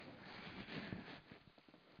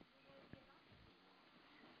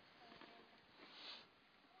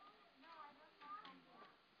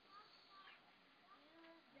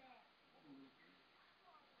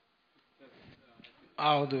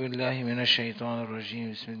أعوذ بالله من الشيطان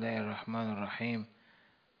الرجيم بسم الله الرحمن الرحيم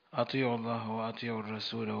أطيعوا الله وأطيعوا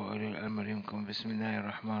الرسول وأولي الأمر منكم بسم الله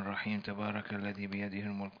الرحمن الرحيم تبارك الذي بيده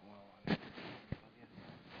الملك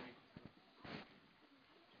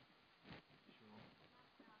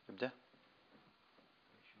ابدأ.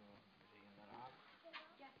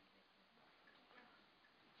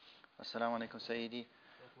 السلام عليكم سيدي.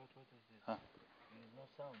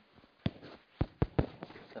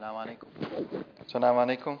 السلام عليكم. السلام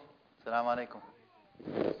عليكم. السلام عليكم.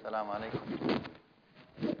 السلام عليكم.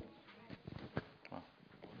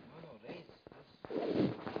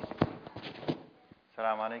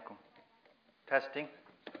 السلام عليكم. Testing.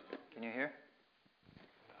 Can you hear?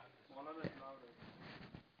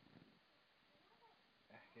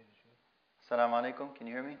 السلام عليكم. Can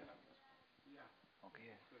you hear me?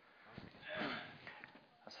 Okay.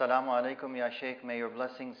 Assalamu alaikum, Ya Shaykh. May your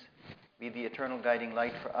blessings be the eternal guiding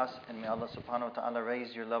light for us, and may Allah subhanahu wa ta'ala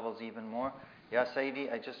raise your levels even more. Ya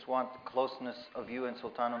Sayyidi, I just want closeness of you and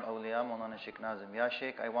Sultan al-Awliya, Maulana Sheikh Nazim. Ya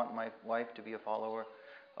Shaykh, I want my wife to be a follower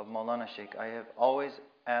of Maulana Sheikh. I have always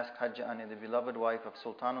asked Hajja Ani, the beloved wife of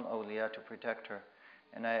Sultan al-Awliya, to protect her.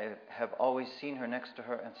 And I have always seen her next to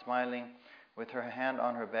her and smiling with her hand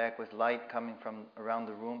on her back with light coming from around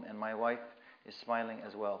the room, and my wife is smiling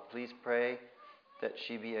as well. Please pray that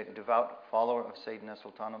she be a devout follower of Sayyidina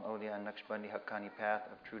Sultan al-Awliya and Naqshbandi Haqqani path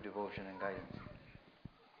of true devotion and guidance.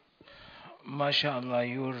 MashaAllah,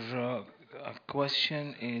 your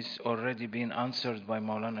question is already been answered by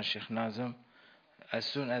Maulana Sheikh Nazim. As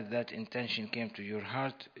soon as that intention came to your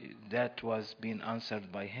heart, that was being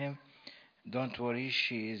answered by him. Don't worry,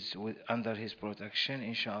 she is under his protection,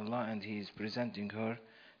 inshallah, and he is presenting her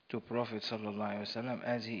to Prophet sallallahu alaihi wasallam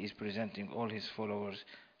as he is presenting all his followers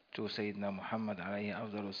to Sayyidina Muhammad alayhi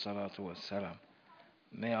afdalus salatu wassalam.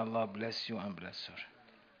 May Allah bless you and bless her.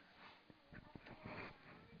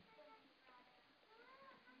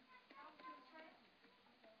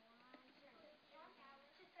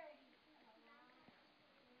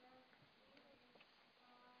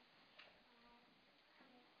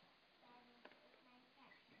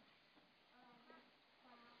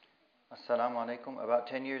 Assalamu alaikum. About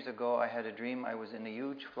 10 years ago, I had a dream. I was in a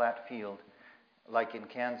huge flat field, like in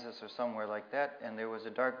Kansas or somewhere like that, and there was a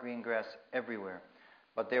dark green grass everywhere.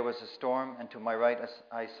 But there was a storm, and to my right,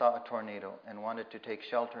 I saw a tornado and wanted to take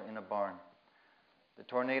shelter in a barn. The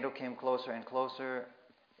tornado came closer and closer,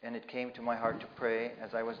 and it came to my heart to pray.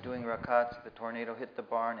 As I was doing rakats, the tornado hit the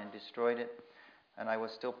barn and destroyed it, and I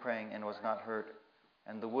was still praying and was not hurt.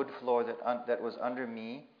 And the wood floor that was under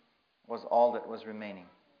me was all that was remaining.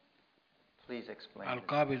 Please explain.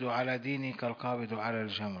 Al-Qabidu ala dini kal-Qabidu ala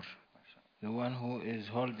al-Jamr. The one who is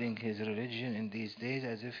holding his religion in these days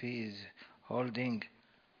as if he is holding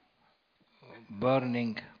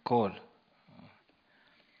burning coal.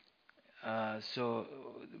 So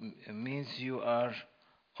it means you are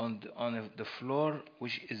on the floor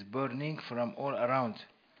which is burning from all around,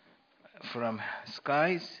 from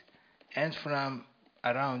skies and from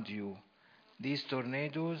around you. These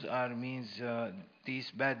tornadoes means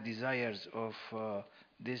these bad desires of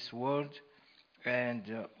this world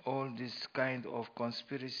and all this kind of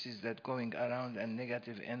conspiracies that going around and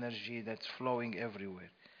negative energy that's flowing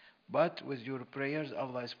everywhere. But with your prayers,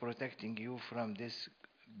 Allah is protecting you from this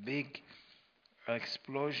big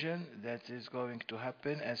explosion that is going to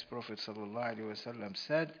happen, as Prophet ﷺ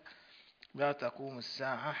said, لا تقوم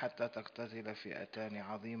الساعة حتى تقتتل فئتان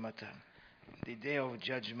عظيمتان. The day of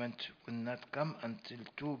judgment will not come until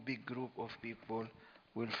two big group of people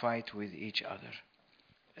will fight with each other.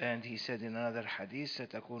 And he said in another hadith,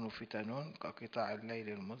 ستكون فتن كقطع الليل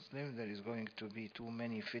المظلم. There is going to be too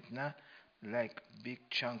many fitna, like big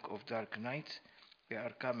chunk of dark nights. They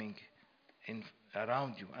are coming in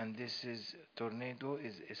around you, and this is tornado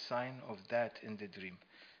is a sign of that in the dream.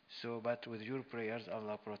 So, but with your prayers,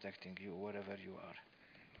 Allah protecting you wherever you are.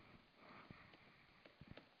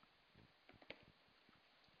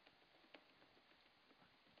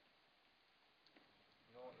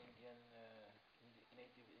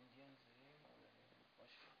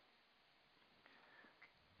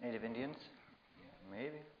 Native Indians?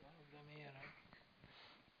 Maybe.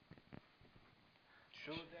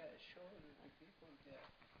 Show the people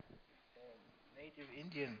the native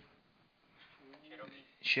Indian.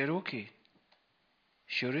 Cherokee.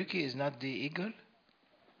 Cherokee is not the eagle?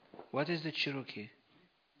 What is the Cherokee?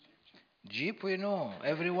 Jeep, we know.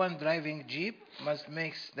 Everyone driving Jeep must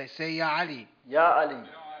they say Ya Ali. Ya Ali.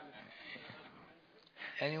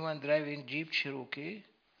 Anyone driving Jeep Cherokee,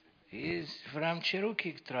 he is from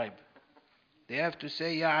Cherokee tribe. They have to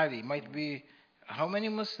say Ya Ali. Might be, how many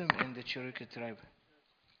Muslims in the Cherokee tribe?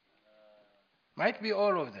 Might be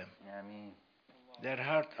all of them. Ameen. Their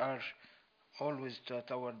heart are always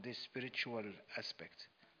toward this spiritual aspect.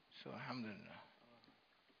 So, alhamdulillah.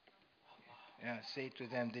 Yeah, say to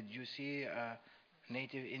them, did you see a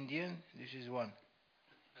native Indian? This is one.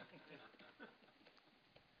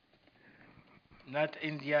 Not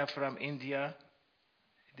India from India.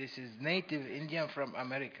 This is native Indian from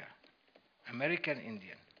America. American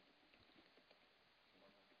Indian.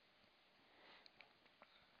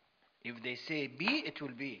 If they say be, it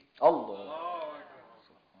will be. Allah.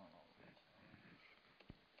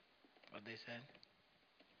 What they said?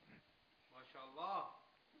 MashaAllah.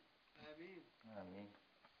 Ameen. Ameen.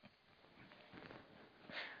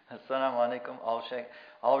 Assalamu alaikum.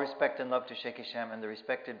 All respect and love to Sheikh Hisham and the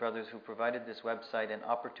respected brothers who provided this website an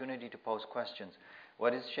opportunity to pose questions.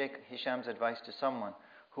 What is Sheikh Hisham's advice to someone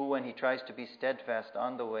who, when he tries to be steadfast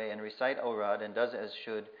on the way and recite awrad and does as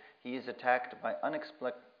should, he is attacked by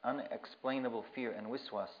unexplainable fear and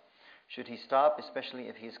wiswas? Should he stop, especially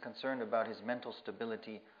if he is concerned about his mental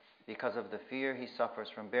stability because of the fear he suffers,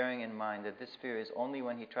 from bearing in mind that this fear is only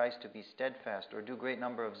when he tries to be steadfast or do great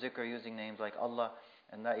number of zikr using names like Allah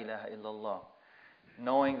and La ilaha illallah,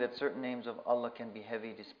 knowing that certain names of Allah can be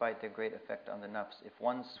heavy despite their great effect on the nafs? If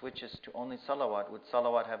one switches to only salawat, would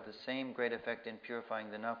salawat have the same great effect in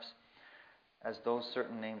purifying the nafs as those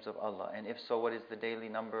certain names of Allah? And if so, what is the daily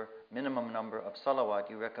minimum number of salawat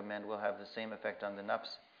you recommend will have the same effect on the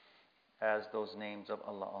nafs as those names of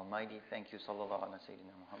Allah Almighty? Thank you. Sallallahu ala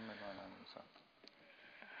Sayyidina Muhammad wa ala alihi wa sallam.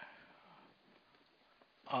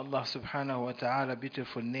 Allah subhanahu wa ta'ala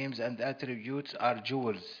beautiful names and attributes are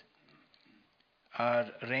jewels, are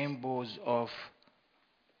rainbows of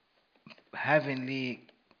heavenly,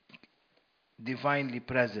 divinely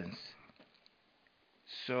presence.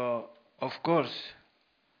 So, of course,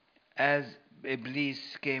 as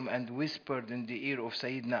Iblis came and whispered in the ear of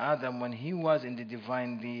Sayyidina Adam when he was in the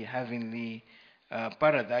divinely, heavenly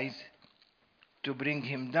paradise, to bring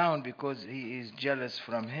him down because he is jealous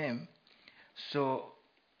from him. So,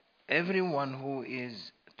 everyone who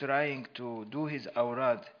is trying to do his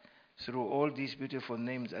awrad through all these beautiful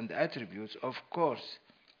names and attributes, of course,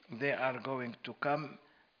 they are going to come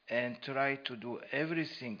and try to do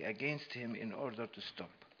everything against him in order to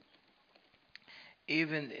stop.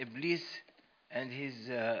 Even Iblis and his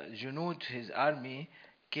junud, his army,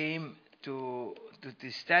 came to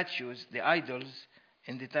the statues, the idols,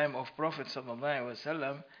 in the time of Prophet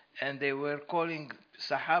ﷺ, and they were calling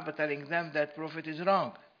Sahaba, telling them that Prophet is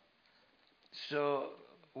wrong. So,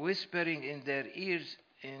 whispering in their ears,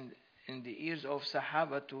 in the ears of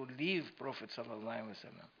Sahaba, to leave Prophet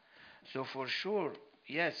ﷺ. So for sure,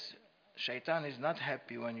 yes, Shaitan is not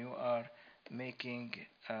happy when you are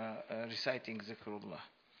reciting zikrullah.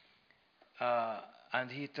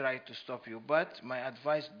 And he tried to stop you. But my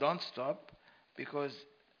advice, don't stop, because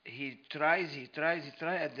he tries,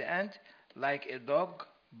 at the end, like a dog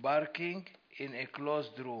barking in a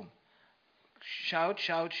closed room. Shout,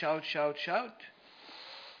 shout, shout, shout, shout.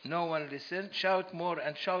 No one listens. Shout more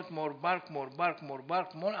and shout more, bark more, bark more,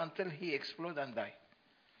 bark more, until he explodes and die.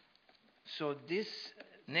 So this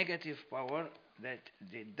negative power, that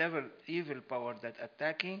the devil, evil power that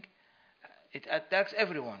attacking, it attacks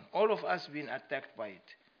everyone. All of us been attacked by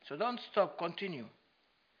it. So don't stop, continue.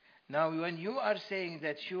 Now when you are saying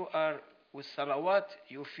that you are with salawat,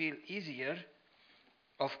 you feel easier,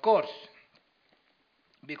 of course,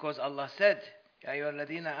 because Allah said, Ya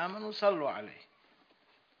ayyuhalladhina amanu sallu alayhi.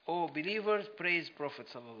 O believers, praise Prophet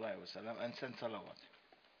sallallahu alaihi wasallam and send salawat.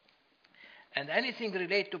 And anything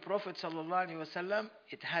related to Prophet sallallahu alaihi wasallam,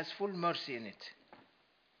 it has full mercy in it.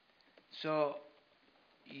 So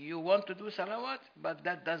you want to do salawat, but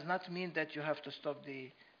that does not mean that you have to stop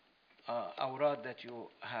the awrad that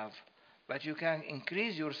you have. But you can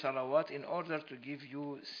increase your salawat in order to give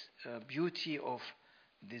you beauty of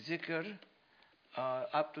the zikr,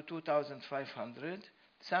 up to 2,500.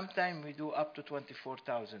 Sometimes we do up to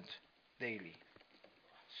 24,000 daily.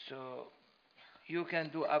 So you can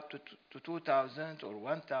do up to 2,000 or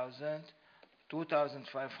 1,000,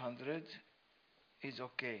 2,500 is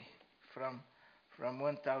okay, from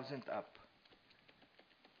 1,000 up.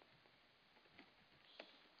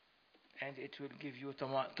 And it will give you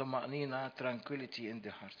tama'nina, tranquility in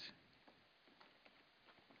the heart.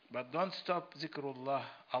 But don't stop zikrullah,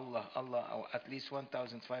 Allah, Allah, or at least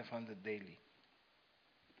 1,500 daily.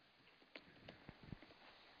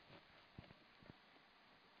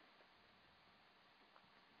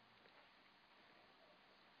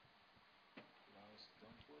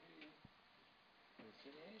 Don't worry, we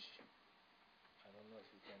finish. I don't know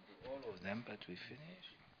if we can do all of them, but we finish.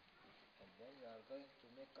 And then we are going to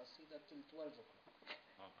make qasida till 12 o'clock.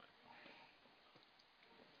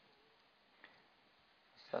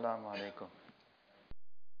 Assalamu alaikum.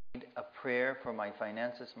 A prayer for my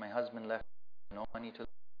finances. My husband left no money to.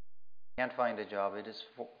 Can't find a job. It is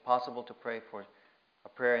possible to pray for a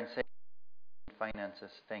prayer and say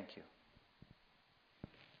finances. Thank you.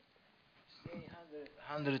 Say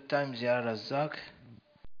 100 times Ya Razzaq,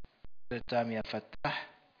 100 times Ya Fattah,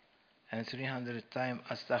 and 300 times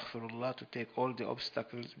Astaghfirullah to take all the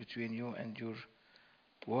obstacles between you and your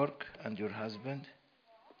work and your husband.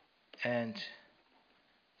 And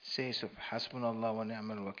say Hasbunallah wa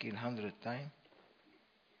ni'mal wakil 100 times.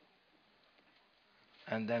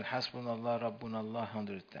 And then Hasbunallah Rabbunallah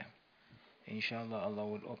 100 times. Inshallah, Allah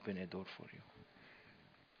will open a door for you.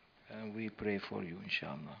 And we pray for you,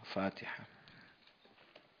 inshallah. Fatiha.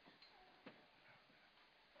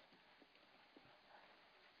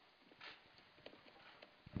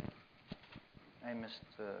 I missed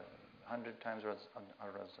 100 times Ya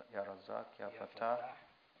Razzaq, Ya Fattah.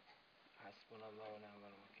 Hasbunallah wa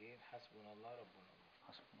ni'mal wakil. Hasbunallah Rabbunallah.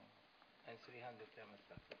 And 300 times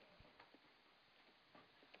Astaghfirullah.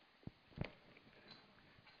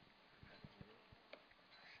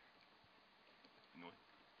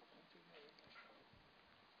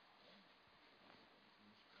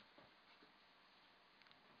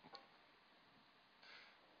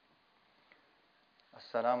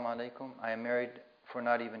 Assalamu alaikum. I am married for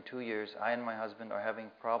not even 2 years. I and my husband are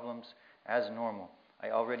having problems as normal. I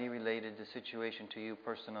already related the situation to you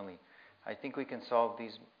personally. I think we can solve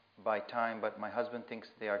these by time, but my husband thinks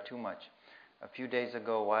they are too much. A few days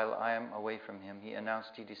ago, while I am away from him, he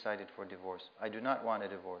announced he decided for divorce. I do not want a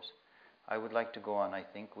divorce. I would like to go on. I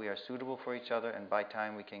think we are suitable for each other, and by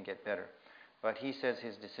time we can get better. But he says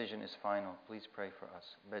his decision is final. Please pray for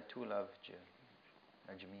us. Betula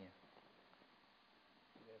Najmiya.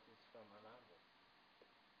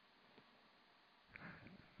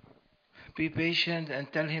 Be patient and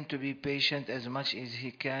tell him to be patient as much as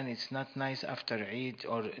he can. It's not nice after Eid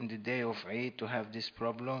or in the day of Eid to have this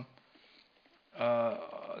problem.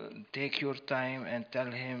 Take your time and tell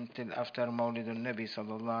him till after Mawlid al-Nabi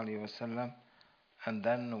sallallahu alayhi wasallam, and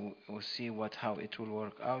then we'll see how it will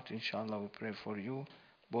work out. Inshallah, we pray for you,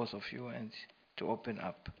 both of you, and to open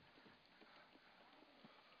up.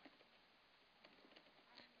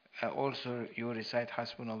 Also, you recite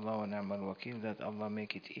Hasbunallah wa ni'mal wakil, that Allah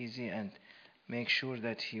make it easy, and make sure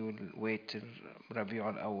that he will wait till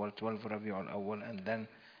Rabi'ul Awwal, 12 Rabi'ul Awwal, and then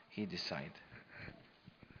he decide.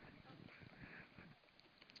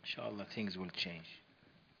 Inshallah, things will change.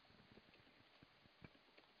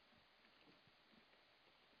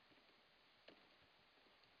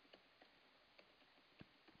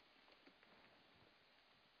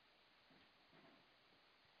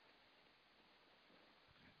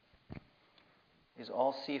 Is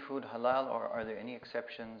all seafood halal, or are there any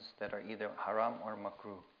exceptions that are either haram or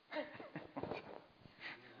makruh?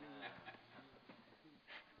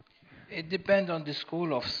 It depends on the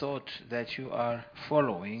school of thought that you are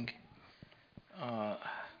following.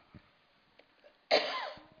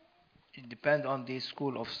 It depends on the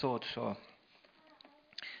school of thought. So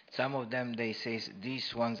some of them, they say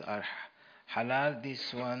these ones are halal,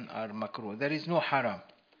 these ones are makruh. There is no haram.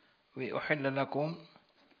 وَأُحِلَّ لَكُمْ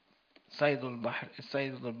صيد البحر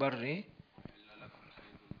صيد البر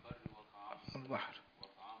والبحر.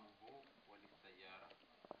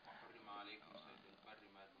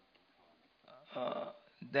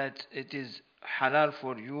 That it is halal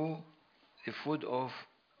for you the food of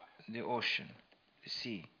the ocean, the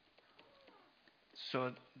sea.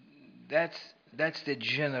 So that's the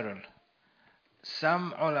general.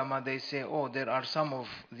 Some ulama, they say, oh, there are some of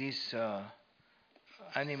these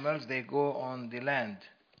animals, they go on the land,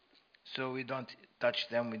 so we don't touch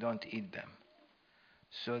them, we don't eat them.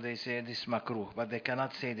 So they say this makruh, but they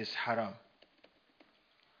cannot say this haram.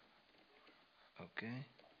 Okay?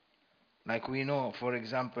 Like we know, for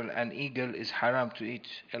example, an eagle is haram to eat,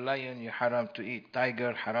 a lion is haram to eat,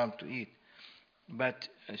 tiger haram to eat. But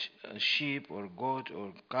a sheep or goat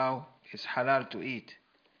or cow is halal to eat.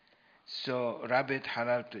 So rabbit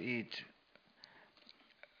halal to eat.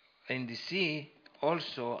 In the sea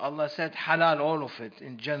also, Allah said halal all of it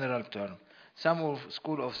in general term. Some of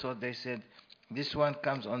school of thought, they said this one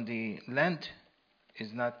comes on the land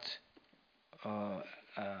is not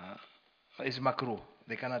is makruh.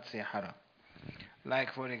 They cannot say haram.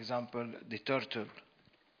 Like for example, the turtle,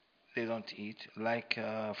 they don't eat. Like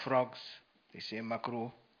frogs, they say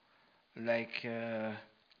makruh. Like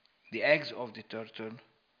the eggs of the turtle.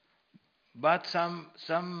 But some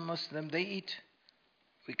Muslim, they eat.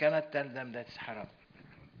 We cannot tell them that's haram.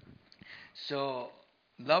 So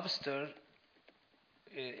lobster,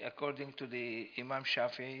 according to the Imam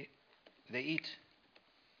Shafi'i, they eat.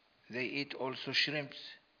 They eat also shrimps.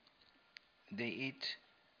 they eat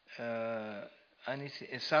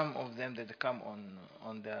some of them that come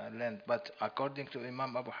on the land, but according to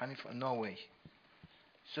Imam Abu Hanifa, no way.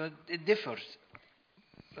 So it differs.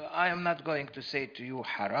 I am not going to say to you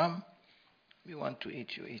haram. You want to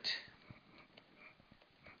eat, you eat.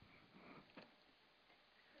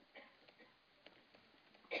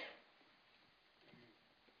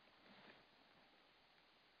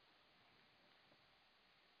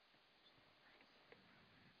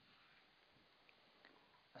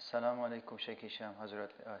 Assalamu alaikum, Shaykh Hisham,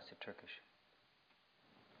 Hazrat. It's Turkish.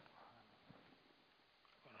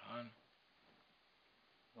 Quran.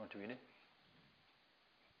 You want to read it?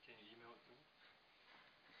 Can you email it to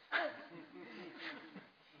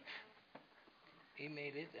me?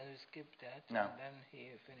 Email it and skip that, No. and then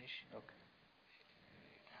he finish. Okay.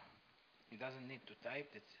 He doesn't need to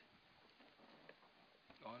type it.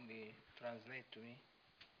 Only translate to me.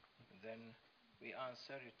 Then we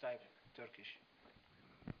answer. You type Turkish.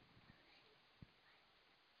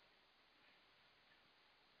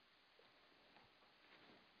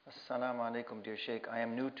 Assalamu alaikum, dear Shaykh. I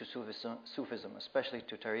am new to Sufism, especially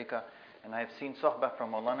to Tariqah, and I have seen Sohbah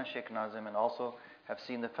from Maulana Shaykh Nazim and also have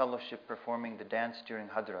seen the fellowship performing the dance during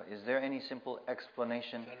Hadra. Is there any simple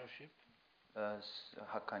explanation? Fellowship?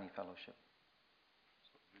 Haqqani fellowship.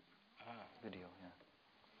 Ah. Video,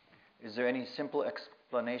 yeah. Is there any simple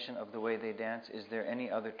explanation of the way they dance? Is there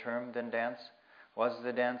any other term than dance? Was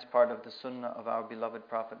the dance part of the sunnah of our beloved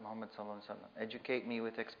Prophet Muhammad sallallahu alaihi wasallam? Educate me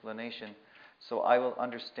with explanation so I will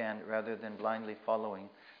understand rather than blindly following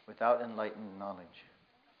without enlightened knowledge.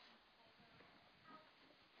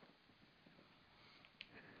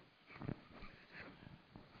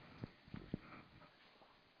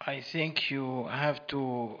 I think you have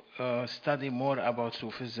to study more about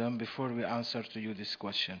Sufism before we answer to you this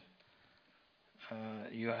question.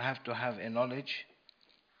 You have to have a knowledge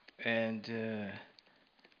and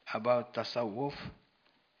about tasawwuf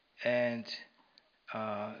and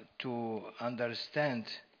to understand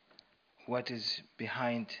what is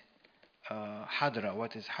behind hadra,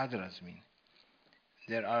 what is hadras mean.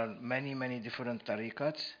 There are many different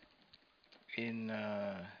tariqats in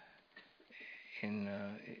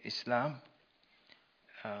Islam,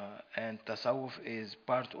 and tasawwuf is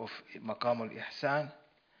part of maqam al-ihsan.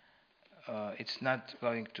 It's not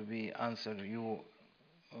going to be answered.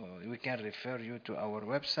 We can refer you to our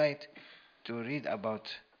website to read about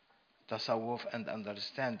tasawwuf and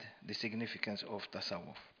understand the significance of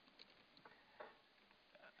tasawwuf.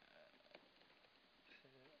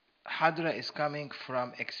 Hadra is coming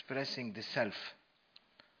from expressing the self,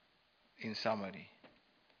 in summary.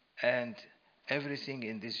 And everything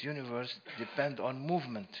in this universe depends on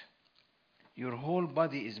movement. Your whole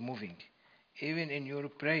body is moving. Even in your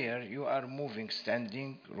prayer, you are moving,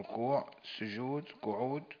 standing, ruku', sujood,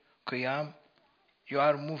 qu'ud, qiyam. You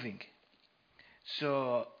are moving.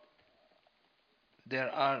 So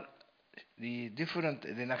there are the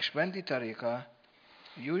Naqshbandi tariqah,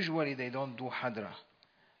 usually they don't do hadra.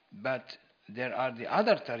 But there are the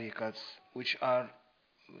other tariqats which are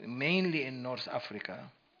mainly in North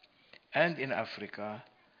Africa and in Africa.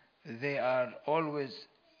 They are always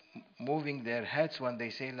moving their heads when they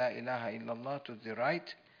say La ilaha illallah to the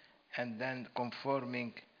right and then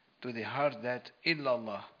conforming to the heart that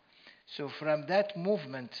illallah. So from that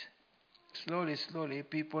movement, slowly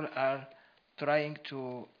people are trying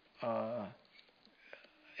to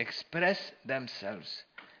express themselves.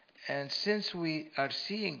 And since we are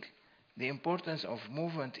seeing the importance of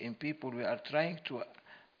movement in people, we are trying to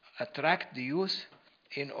attract the youth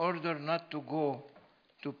in order not to go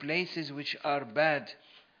to places which are bad,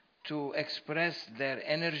 to express their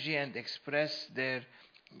energy and express their,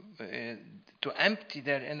 to empty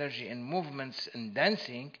their energy in movements and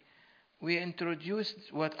dancing. We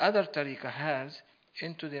introduced what other tariqah has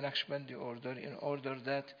into the Naqshbandi order in order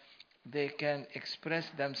that they can express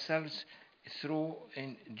themselves through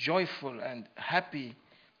in joyful and happy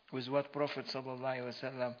with what Prophet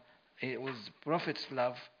ﷺ, with Prophet's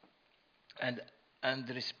love and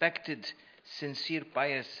respected, sincere,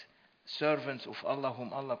 pious servants of Allah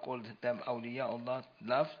whom Allah called them awliyaullah,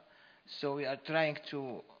 love. So we are trying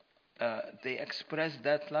to, they express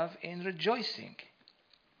that love in rejoicing,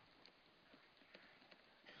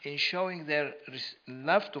 in showing their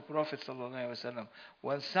love to Prophet ﷺ.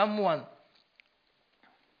 When someone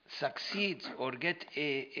succeeds or get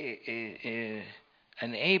an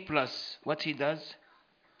A plus, what he does?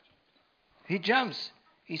 He jumps.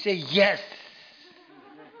 He says yes.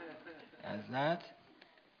 As not?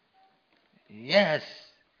 Yes.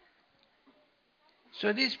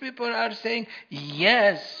 So these people are saying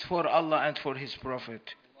yes for Allah and for His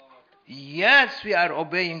Prophet. Yes, we are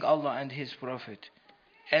obeying Allah and His Prophet.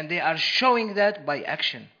 And they are showing that by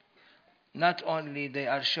action. Not only they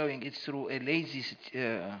are showing it through a lazy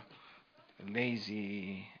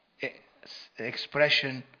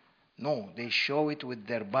expression. No, they show it with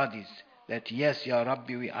their bodies. That yes, Ya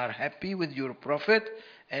Rabbi, we are happy with your Prophet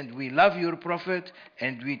and we love your Prophet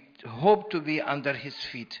and we hope to be under his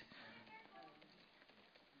feet.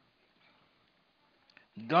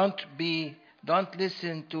 Don't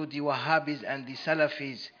listen to the Wahhabis and the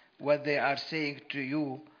Salafis, what they are saying to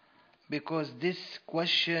you, because this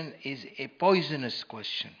question is a poisonous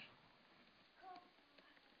question.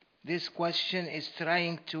 This question is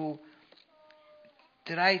trying to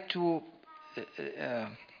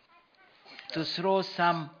throw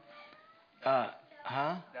some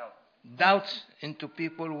doubts into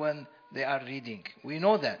people when they are reading. We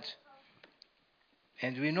know that.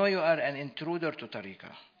 And we know you are an intruder to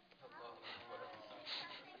Tariqah.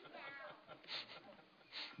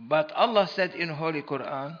 But Allah said in Holy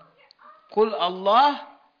Quran, قُلْ اللَّهِ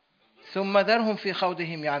ثُمَّ ذَرْهُمْ فِي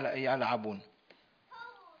خَوْضِهِمْ يَلْعَبُونَ.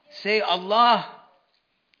 Say Allah.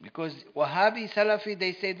 Because Wahhabi, Salafi,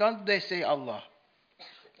 they say Allah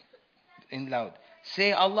in loud.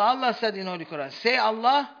 Say Allah. Allah said in Holy Quran, say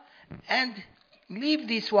Allah and leave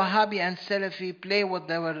this Wahhabi and Salafi play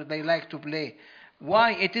whatever they like to play.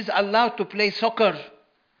 Why? It is allowed to play soccer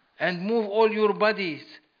and move all your bodies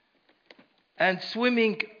and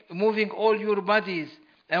swimming, moving all your bodies.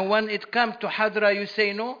 And when it comes to Hadra, you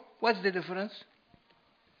say no? What's the difference?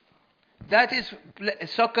 That is,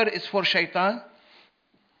 soccer is for shaitan.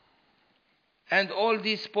 And all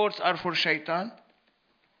these sports are for shaitan.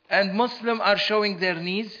 And Muslims are showing their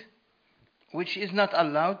knees, which is not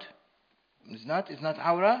allowed. It's not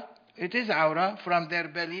awra. It is awra from their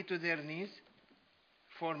belly to their knees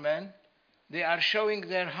for men. They are showing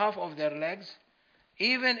their half of their legs.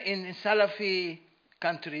 Even in Salafi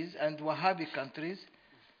countries and Wahhabi countries.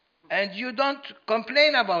 And you don't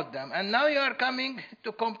complain about them. And now you are coming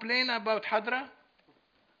to complain about Hadra?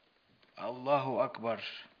 Allahu Akbar.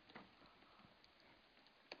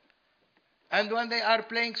 And when they are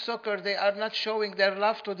playing soccer, they are not showing their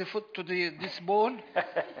love to this ball.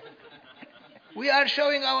 We are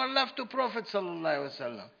showing our love to Prophet sallallahu alaihi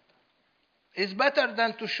wasallam. It's better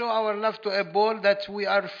than to show our love to a ball that we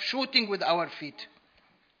are shooting with our feet.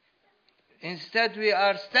 Instead, we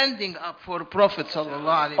are standing up for Prophet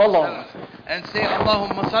sallallahu alaihi wasallam and say,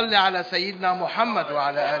 Allahumma salli ala Sayyidina Muhammad wa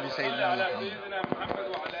ala ali Sayyidina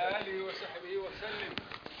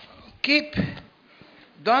Muhammad.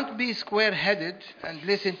 Don't be square-headed and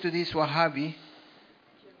listen to this Wahhabi.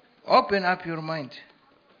 Open up your mind.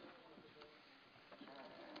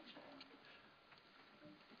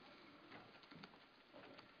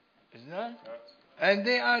 Is that? And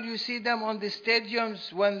you see them on the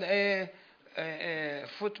stadiums when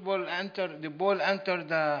football the ball enter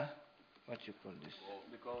the, what you call this?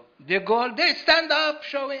 The goal. They stand up,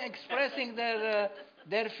 expressing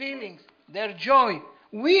their feelings, their joy.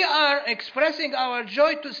 We are expressing our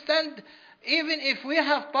joy to stand, even if we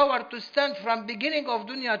have power to stand from beginning of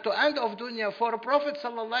dunya to end of dunya for Prophet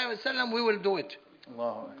sallallahu alaihi wasallam, we will do it.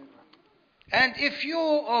 Wow. And if you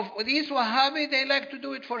of these Wahhabi, they like to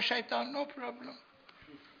do it for shaitan, no problem.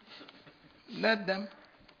 Let them.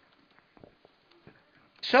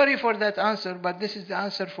 Sorry for that answer, but this is the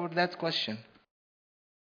answer for that question.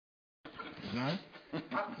 No?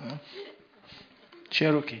 No?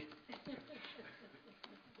 Cherokee.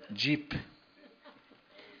 Jeep.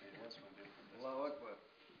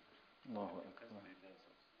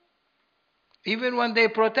 Even when they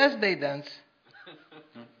protest, they dance.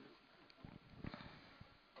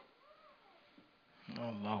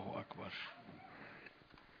 Allahu Akbar.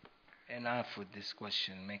 Enough with this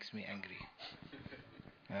question, makes me angry.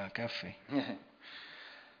 Kafi.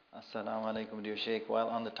 Assalamu alaikum, dear Shaykh. While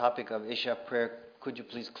on the topic of Isha prayer, could you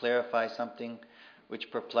please clarify something which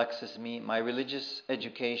perplexes me? My religious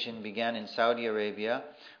education began in Saudi Arabia,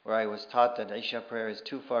 where I was taught that Isha prayer is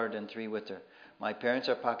 2 fard and 3 witr. My parents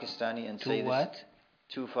are Pakistani and say what?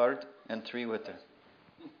 2 fard and 3 witr.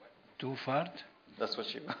 2 fard? That's what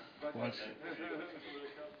she... What?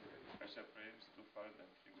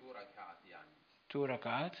 2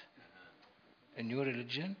 rakat? In your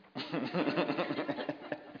religion?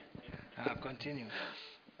 Continue.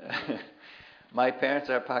 My parents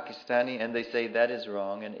are Pakistani and they say that is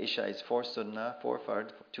wrong, and Isha is 4 sunnah, 4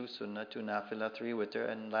 fard, 2 sunnah, 2 nafila, 3 witr,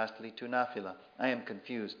 and lastly 2 nafila. I am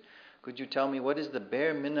confused. Could you tell me what is the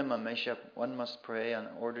bare minimum Isha one must pray in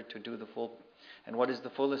order to do the full, and what is the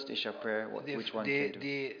fullest Isha prayer, which one can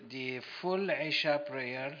do? The full Isha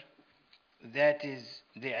prayer, that is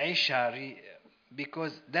the Isha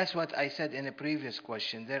because that's what I said in a previous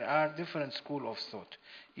question. There are different school of thought.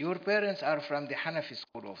 Your parents are from the Hanafi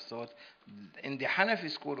school of thought. In the Hanafi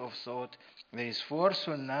school of thought, there is 4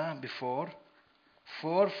 sunnah before,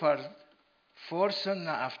 4 fard, 4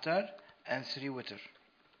 sunnah after, and 3 witr.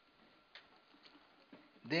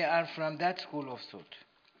 They are from that school of thought.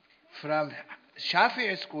 From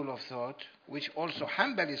Shafi'i school of thought, which also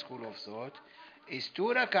Hanbali school of thought, is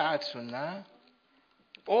 2 raka'at sunnah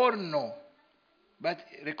or no. But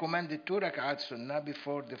recommended 2 rak'at sunnah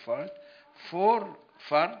before the fard, 4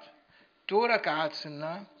 fard, 2 rak'at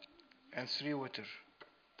sunnah, and 3 witr.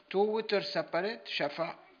 2 witr separate,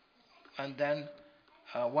 shafa, and then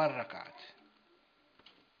 1 rak'at.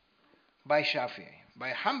 By Shafi'i.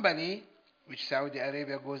 By Hanbali, which Saudi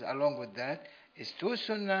Arabia goes along with that, is 2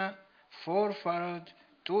 sunnah, 4 fard,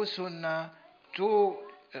 2 sunnah, 2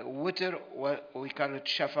 witr, we call it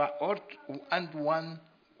shafa, and 1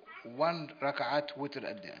 raka'at witr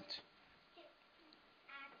at the end.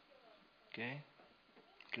 Okay?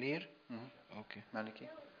 Clear? Mm-hmm. Okay. Maliki.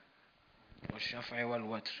 والشفع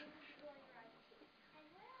والوتر.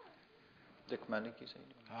 دك مالكي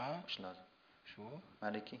سيدي. ها؟ مش لازم. شو؟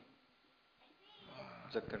 مالكي.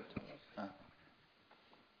 تذكرت.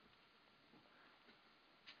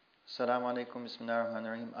 Assalamu alaikum, bismillahir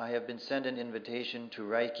rahmanir rahim. I have been sent an invitation to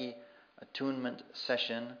Reiki attunement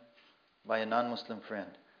session by a non-Muslim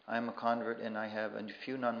friend. I am a convert and I have a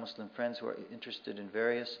few non-Muslim friends who are interested in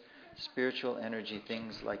various spiritual energy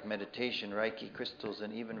things like meditation, Reiki, crystals,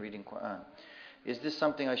 and even reading Quran. Is this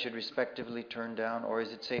something I should respectively turn down, or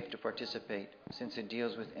is it safe to participate since it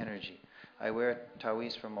deals with energy? I wear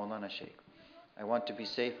taweez from Maulana Sheikh. I want to be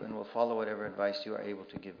safe and will follow whatever advice you are able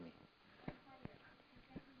to give me.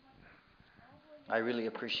 I really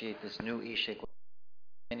appreciate this new e-Sheikh.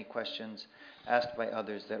 Many questions asked by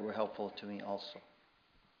others that were helpful to me also.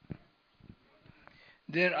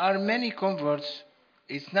 There are many converts.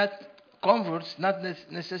 It's not converts, not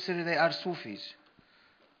necessarily they are Sufis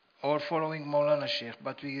or following Maulana Sheikh,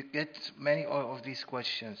 but we get many of these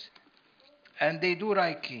questions. And they do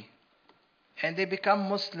Reiki. And they become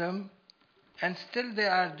Muslim, and still they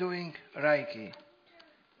are doing Reiki.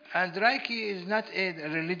 And Reiki is not a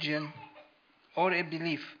religion or a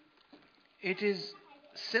belief. It is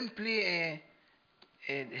simply a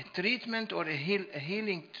treatment or a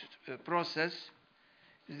healing process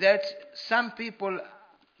that some people,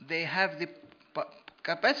 they have the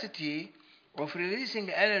capacity of releasing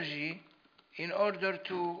energy in order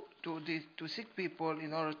to sick people,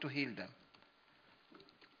 in order to heal them.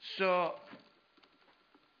 So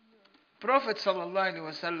Prophet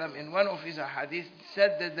ﷺ in one of his hadith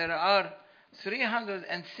said that there are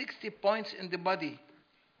 360 points in the body.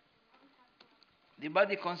 The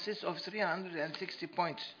body consists of 360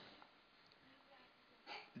 points.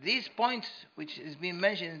 These points, which is being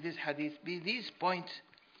mentioned in this hadith, these points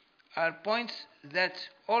are points that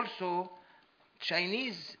also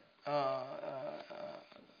Chinese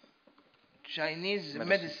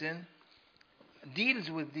medicine deals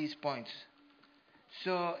with these points.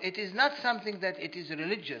 So it is not something that it is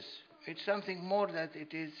religious. It's something more that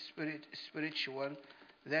it is spiritual,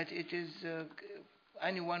 that it is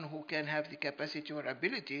anyone who can have the capacity or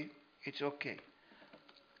ability, it's okay.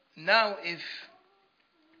 Now,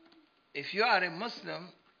 if you are a Muslim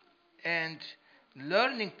and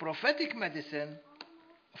learning prophetic medicine,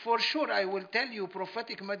 for sure I will tell you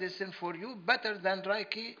prophetic medicine for you better than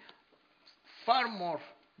Reiki, far more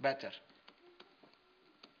better.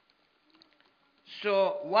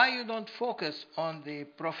 So why you don't focus on the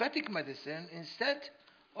prophetic medicine instead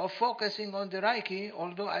of focusing on the Reiki?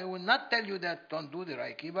 Although I will not tell you that don't do the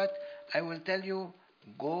Reiki, but I will tell you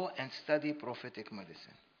go and study prophetic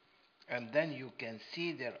medicine. And then you can see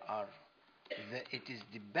it is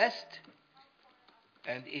the best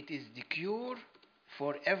and it is the cure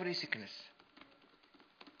for every sickness.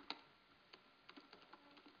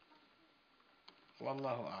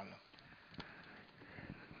 Wallahu a'lam.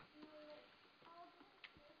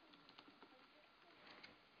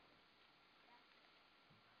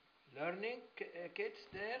 Learning kids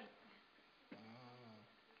there?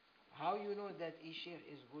 How you know that e-Sheikh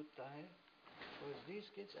is good, Tahir? Because these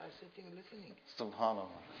kids are sitting listening. Subhanallah.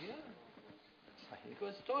 Yeah.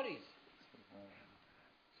 Because stories.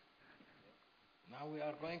 Now we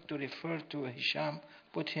are going to refer to Hisham,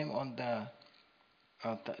 put him on the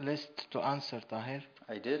list to answer, Tahir.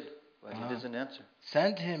 I did, but he doesn't answer.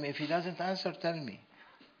 Send him. If he doesn't answer, tell me.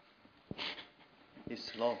 He's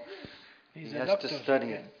slow. He has to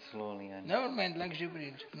study it slowly. Never mind, like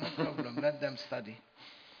Jibreel. No problem. Let them study.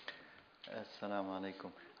 Assalamu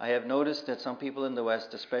alaikum. I have noticed that some people in the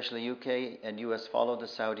West, especially UK and US, follow the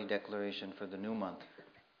Saudi declaration for the new month.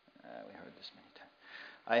 We heard this many times.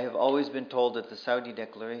 I have always been told that the Saudi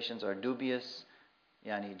declarations are dubious,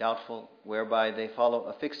 yani doubtful, whereby they follow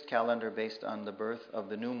a fixed calendar based on the birth of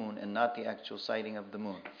the new moon and not the actual sighting of the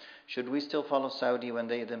moon. Should we still follow Saudi when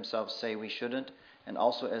they themselves say we shouldn't? And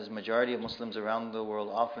also, as majority of Muslims around the world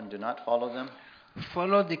often do not follow them?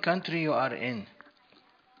 Follow the country you are in.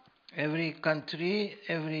 Every country,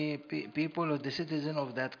 every people or the citizen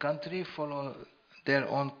of that country follow their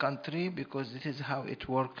own country, because this is how it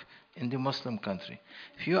works in the Muslim country.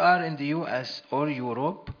 If you are in the US or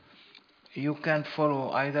Europe, you can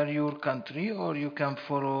follow either your country or you can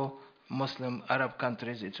follow Muslim Arab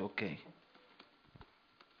countries, it's okay.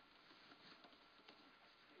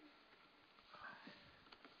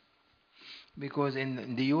 Because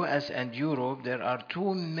in the US and Europe, there are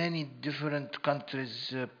too many different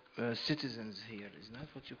countries' citizens here. Isn't that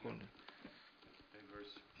what you call it?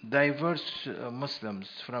 Diverse Muslims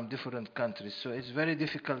from different countries. So it's very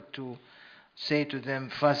difficult to say to them,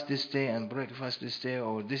 fast this day and break fast this day,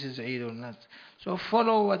 or this is Eid or not. So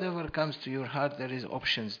follow whatever comes to your heart. There is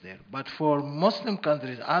options there. But for Muslim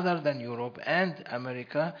countries other than Europe and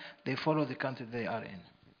America, they follow the country they are in.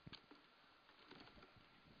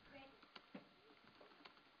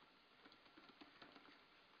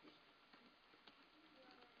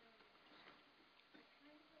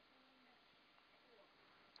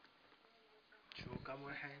 شو كم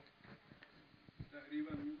واحد؟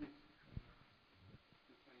 تقريبا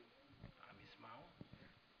عم يسمعوا؟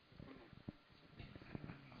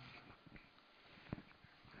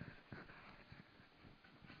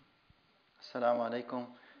 Assalamu alaikum.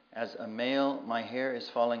 As a male, my hair is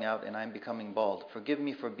falling out and I'm becoming bald. Forgive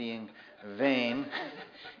me for being vain,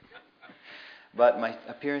 but my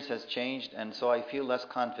appearance has changed and so I feel less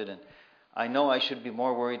confident. I know I should be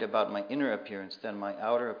more worried about my inner appearance than my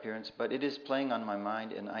outer appearance, but it is playing on my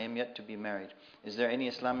mind and I am yet to be married. Is there any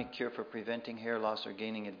Islamic cure for preventing hair loss or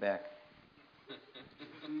gaining it back?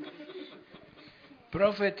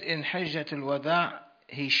 Prophet in Hajjat al-Wada,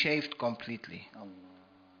 he shaved completely.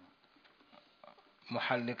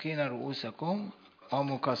 محلقين رؤوسكم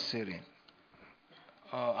ومقصرين.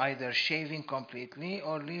 Either shaving completely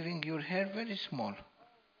or leaving your hair very small.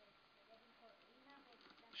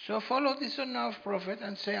 So follow the sunnah of Prophet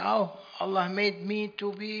and say, oh, Allah made me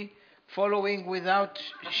to be following without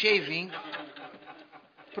shaving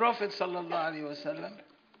Prophet sallallahu alaihi wasallam,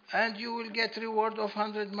 and you will get reward of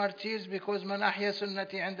 100 martyrs, because man ahya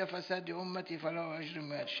sunnati inda fasadi ummati falahu ajru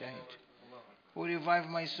mi'at shahid. Who revive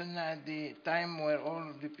my sunnah at the time where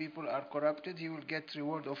all the people are corrupted, he will get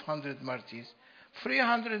reward of 100 martyrs.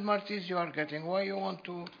 300 martyrs you are getting. Why you want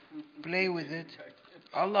to play with it?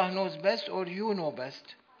 Allah knows best or you know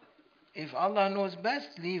best. If Allah knows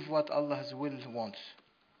best, leave what Allah's will wants.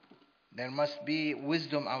 There must be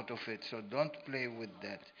wisdom out of it, so don't play with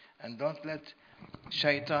that. And don't let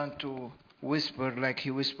shaitan to whisper like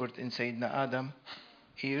he whispered in Sayyidina Adam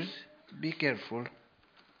ears. Be careful.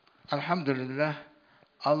 Alhamdulillah,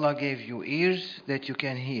 Allah gave you ears that you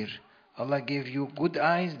can hear. Allah gave you good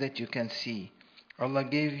eyes that you can see. Allah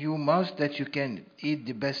gave you mouth that you can eat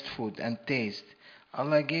the best food and taste.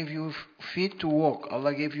 Allah gave you feet to walk.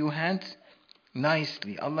 Allah gave you hands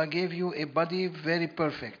nicely. Allah gave you a body very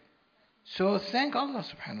perfect. So thank Allah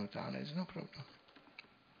subhanahu wa ta'ala. It's no problem.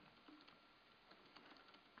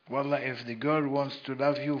 Wallah, if the girl wants to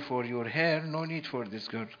love you for your hair, no need for this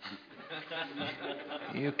girl.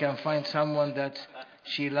 You can find someone that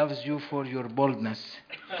she loves you for your baldness.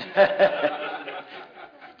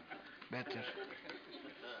 Better.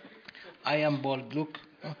 I am bald, look.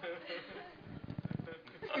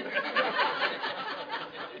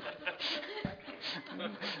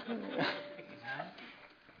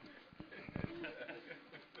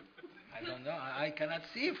 I don't know. I cannot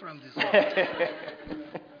see from this one.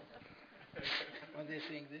 What do you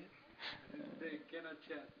think there? They cannot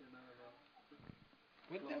chat,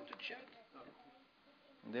 Put them to chat.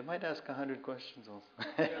 They might ask 100 questions also.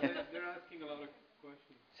 Yeah, they're asking a lot of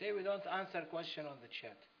questions. Say we don't answer question on the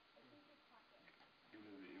chat.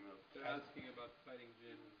 They're asking about fighting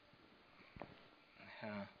jinn.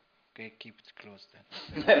 Okay, keep it close then.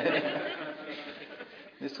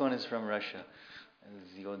 This one is from Russia.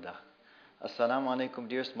 Zioda. Assalamu alaikum,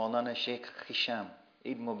 dearest Maulana Sheikh Hisham.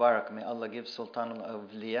 Eid Mubarak. May Allah give Sultan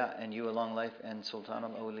al-Awliya and you a long life, and Sultan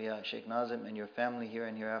al-Awliya Sheikh Nazim and your family here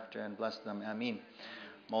and hereafter, and bless them. Ameen.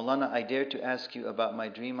 Maulana, I dare to ask you about my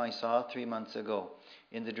dream I saw 3 months ago.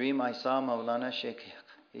 In the dream I saw Maulana Sheikh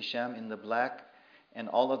Hisham in the black and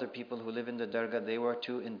all other people who live in the dargah, they were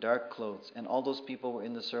too in dark clothes. And all those people were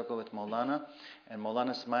in the circle with Maulana, and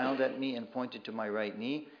Maulana smiled at me and pointed to my right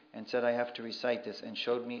knee and said I have to recite this, and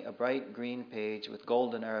showed me a bright green page with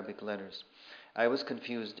golden Arabic letters. I was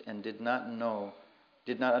confused and did not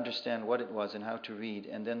understand what it was and how to read,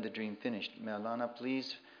 and then the dream finished. Maulana,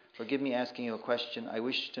 please forgive me asking you a question. I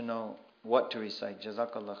wish to know what to recite.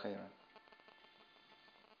 Jazakallah khairan.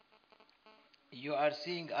 You are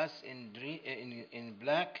seeing us in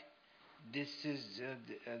black. This is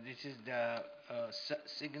the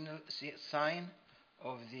sign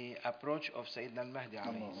of the approach of Sayyidina al-Mahdi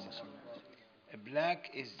alayhi salam. Black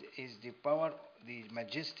is the power, the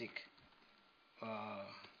majestic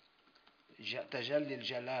Tajalli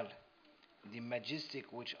al-Jalal, the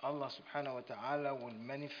majestic which Allah subhanahu wa ta'ala will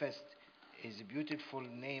manifest his beautiful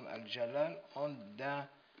name al-Jalal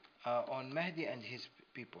on Mahdi and his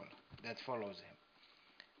people that follows him.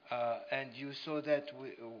 And you saw that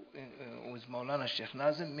with Maulana Sheikh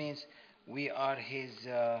Nazim, means we are his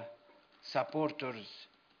supporters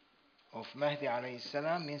of Mahdi alayhi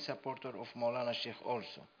salam, means supporter of Maulana Sheikh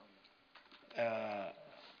also.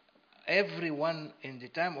 Everyone in the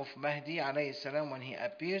time of Mahdi alayhi salam, when he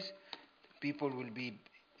appears, people will be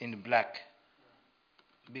in black,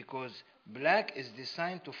 because black is the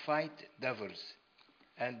sign to fight devils,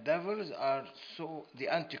 and devils are the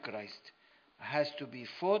Antichrist has to be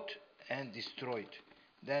fought and destroyed.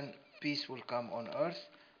 Then peace will come on earth,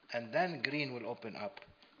 and then green will open up.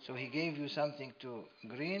 So he gave you something to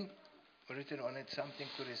green, written on it something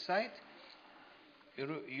to recite.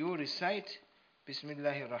 You recite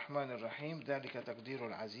Bismillahir Rahmanir Rahim, ذلك تقدير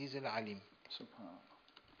العزيز العليم. Subhanallah.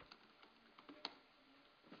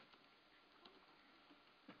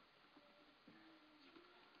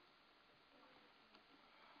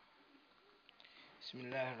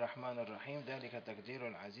 Bismillahir Rahmanir Rahim, ذلك تقدير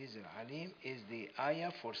العزيز العليم is the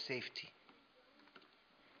ayah for safety.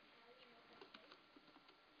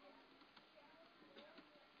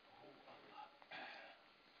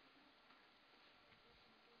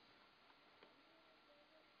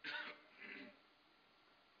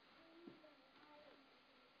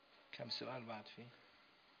 كم سؤال بعد فيه؟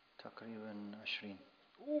 تقريبا 20.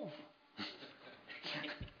 أوف.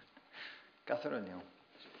 كثر اليوم.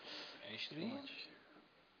 20?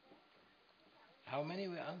 How many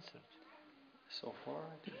we answered? So far,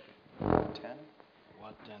 10.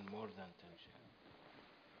 What then? More than 10.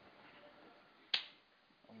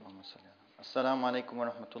 Assalamu alaikum wa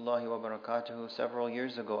rahmatullahi wa barakatuhu. Several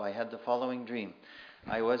years ago, I had the following dream.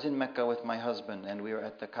 I was in Mecca with my husband, and we were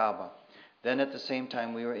at the Kaaba. Then at the same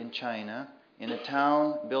time, we were in China, in a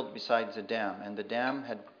town built besides a dam, and the dam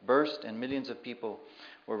had burst and millions of people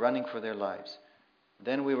were running for their lives.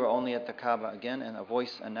 Then we were only at the Kaaba again, and a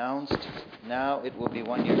voice announced, now it will be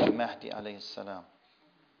 1 year to Mahdi alayhi salam,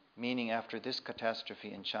 meaning after this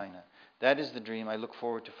catastrophe in China. That is the dream. I look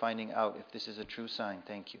forward to finding out if this is a true sign.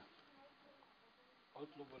 Thank you.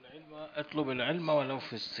 اطلب العلم ولو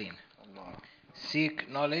في الصين. Seek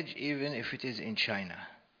knowledge even if it is in China.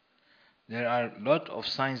 There are a lot of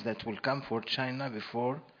signs that will come for China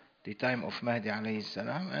before the time of Mahdi alayhi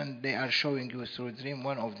salam, and they are showing you through dream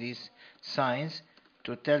one of these signs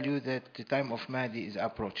to tell you that the time of Mahdi is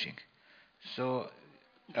approaching. So,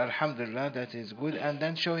 alhamdulillah, that is good. And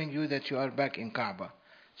then showing you that you are back in Kaaba.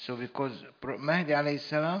 So because Mahdi alayhi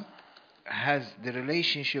salam has the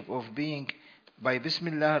relationship of being, by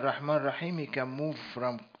Bismillah ar-Rahman ar-Rahim, he can move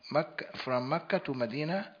from Mecca to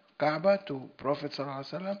Medina, Kaaba to Prophet sallallahu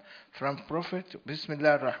alaihi wasallam. From Prophet,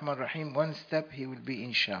 Bismillah ar-Rahman ar-Rahim, one step he will be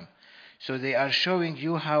in Sham. So they are showing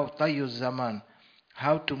you how Tayyu Zaman,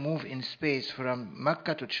 how to move in space from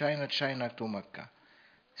Mecca to China, China to Mecca.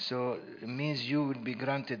 So it means you will be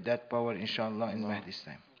granted that power, inshallah, in Mahdi's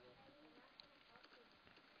time.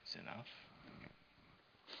 It's enough.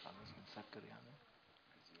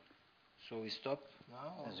 So we stop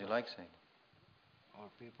now? As you like, say. Or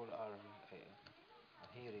people are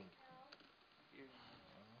hearing?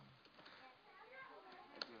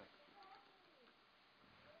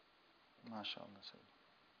 MashaAllah, say.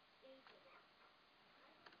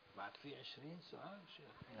 بعد في 20 سؤال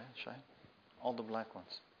شيخ. Yeah, Shahid. All the black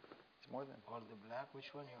ones. It's more than. All the black,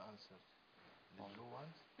 which one you answered? The blue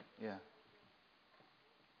ones? Yeah.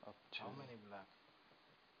 Up to. How many black?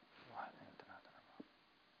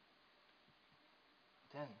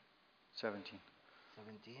 10. 17.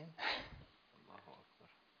 17? Allahu Akbar.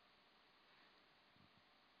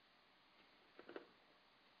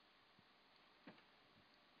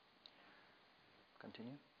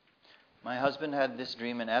 Continue. My husband had this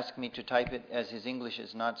dream and asked me to type it as his English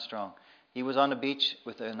is not strong. He was on a beach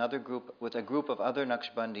with a group of other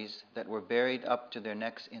Naqshbandis that were buried up to their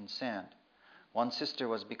necks in sand. One sister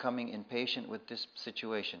was becoming impatient with this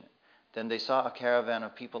situation. Then they saw a caravan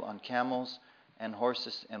of people on camels and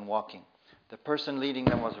horses and walking. The person leading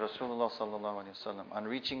them was Rasulullah sallallahu alaihi wasallam. On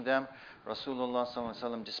reaching them, Rasulullah sallallahu alaihi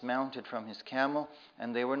wasallam dismounted from his camel,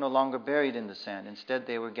 and they were no longer buried in the sand. Instead,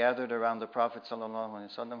 they were gathered around the Prophet sallallahu alaihi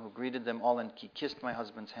wasallam, who greeted them all and he kissed my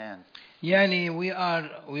husband's hand. Yani we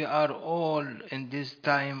are all in this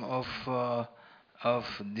time of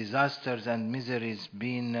disasters and miseries,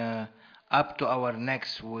 being up to our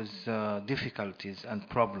necks with difficulties and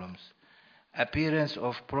problems. Appearance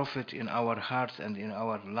of Prophet in our hearts and in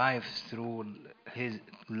our lives through his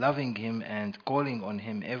loving him and calling on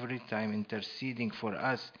him every time, interceding for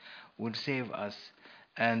us, will save us.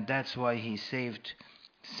 And that's why he saved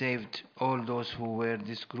all those who were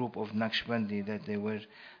this group of Naqshbandi, that they were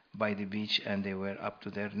by the beach and they were up to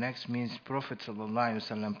their necks. Means Prophet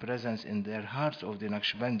ﷺ presence in their hearts of the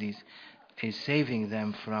Naqshbandis is saving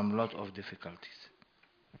them from lot of difficulties.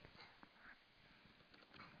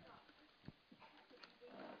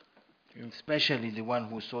 Especially the one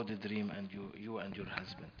who saw the dream, and you and your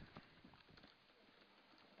husband.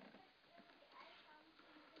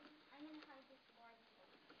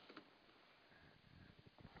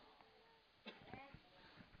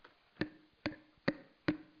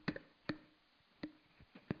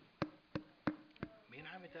 مين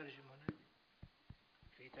عم يترجم هنا؟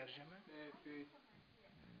 في ترجمة؟ في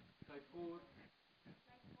Taipour,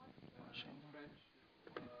 French,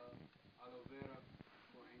 aloe vera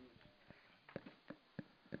for English.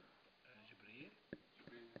 جبريل.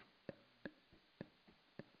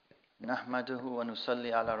 نحمده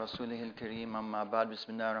ونصلي على رسوله الكريم أما بعد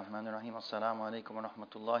بسم الله الرحمن الرحيم السلام عليكم ورحمة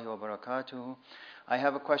الله وبركاته. I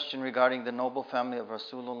have a question regarding the noble family of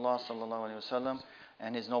Rasulullah sallallahu alaihi wasallam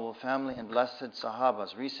and his noble family and blessed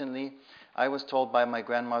Sahabas. Recently, I was told by my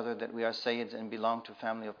grandmother that we are Sayyids and belong to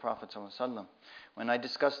family of Prophet sallallahu alaihi wasallam. When I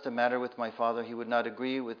discussed the matter with my father, he would not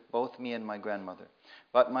agree with both me and my grandmother.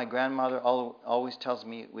 But my grandmother always tells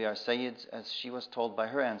me we are Sayyids, as she was told by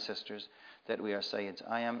her ancestors that we are Sayyids.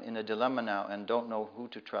 I am in a dilemma now and don't know who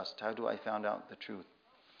to trust. How do I find out the truth?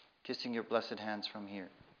 Kissing your blessed hands from here.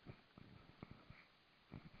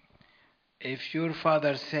 If your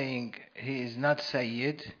father saying he is not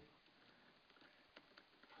Sayyid,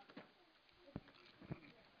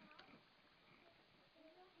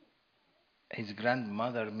 his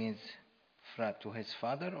grandmother means to his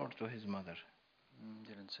father or to his mother?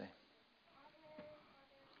 Didn't say.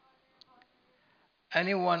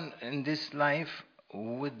 Anyone in this life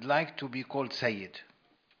would like to be called Sayyid.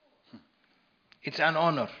 It's an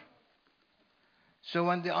honor. So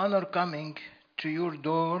when the honor coming to your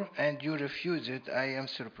door and you refuse it, I am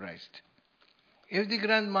surprised. If the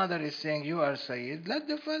grandmother is saying you are Sayyid, let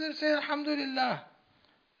the father say Alhamdulillah.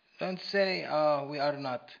 Don't say we are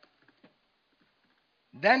not.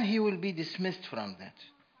 Then he will be dismissed from that.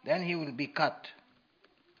 Then he will be cut.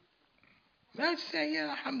 Let's say, yeah,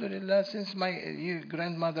 Alhamdulillah, since your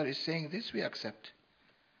grandmother is saying this, we accept.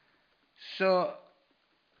 So,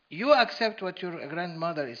 you accept what your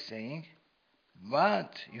grandmother is saying,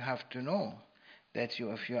 but you have to know that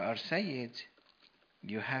if you are Sayyid,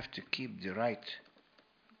 you have to keep the right,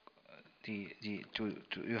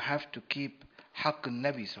 you have to keep Haqq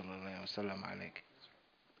al-Nabi sallallahu alayhi wa sallam alayk.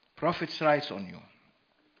 Prophet's rights on you.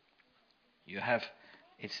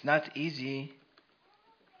 It's not easy.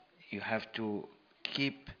 You have to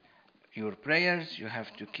keep your prayers, you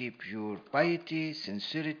have to keep your piety,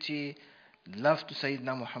 sincerity, love to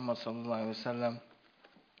Sayyidina Muhammad sallallahu alaihi wasallam,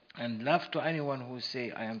 and love to anyone who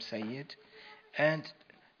say I am Sayyid, and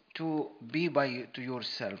to be to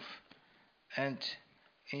yourself. And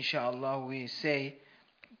inshallah we say,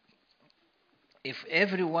 if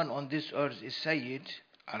everyone on this earth is Sayyid,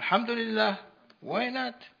 Alhamdulillah, why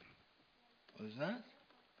not? What's that?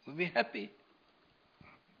 We'll be happy.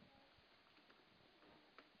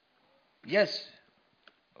 Yes,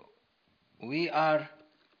 we are,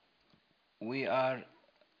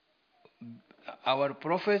 our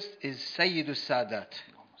Prophet is Sayyidus Sadat,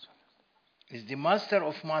 is the master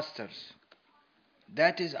of masters.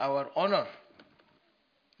 That is our honor,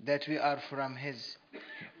 that we are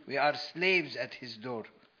we are slaves at his door.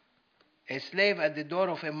 A slave at the door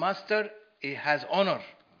of a master, it has honor.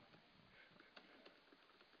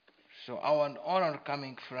 So our honor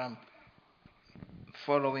coming from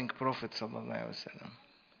following Prophet sallallahu alaihi wasallam.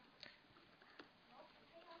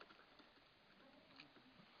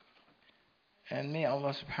 And may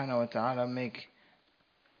Allah subhanahu wa ta'ala make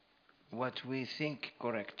what we think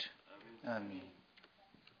correct. Ameen.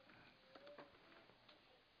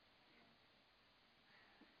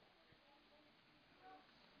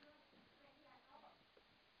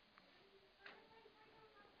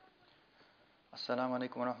 Assalamu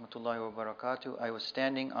alaikum wa rahmatullahi wa barakatuh. I was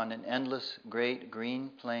standing on an endless great green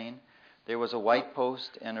plain. There was a white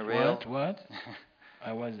post and a rail. What?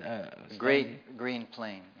 I was Great green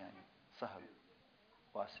plain. Sahab.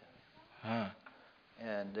 Wasi'. Huh.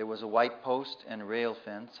 And there was a white post and rail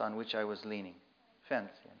fence on which I was leaning. Fence.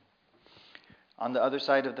 On the other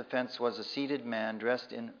side of the fence was a seated man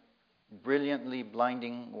dressed in brilliantly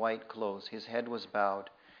blinding white clothes. His head was bowed.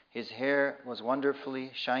 His hair was wonderfully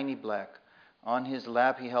shiny black. On his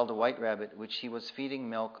lap he held a white rabbit, which he was feeding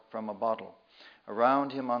milk from a bottle.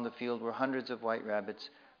 Around him on the field were hundreds of white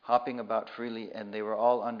rabbits, hopping about freely, and they were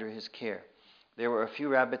all under his care. There were a few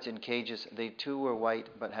rabbits in cages. They too were white,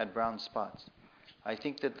 but had brown spots. I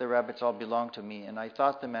think that the rabbits all belonged to me, and I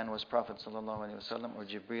thought the man was Prophet ﷺ or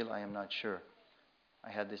Jibreel. I am not sure.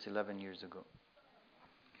 I had this 11 years ago.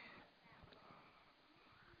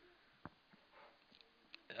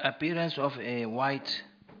 Appearance of a white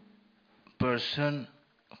person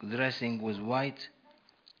dressing with white,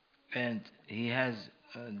 and he has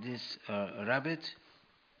this rabbit,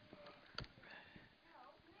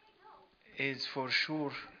 is for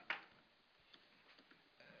sure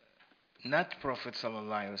not Prophet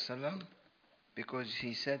sallallahu alaihi wasallam, because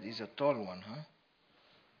he said he's a tall one, huh?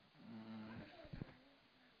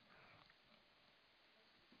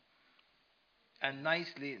 And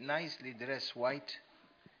nicely dressed white,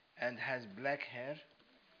 and has black hair.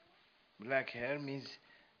 Black hair means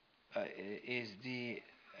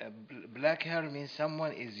black hair means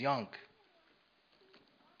someone is young.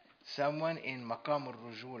 Someone in maqam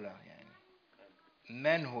al-rujula,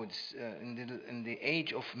 manhood, in the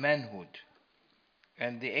age of manhood.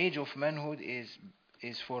 And the age of manhood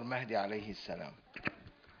is for Mahdi alayhi salam.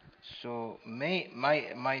 So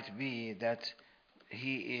might be that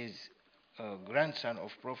he is a grandson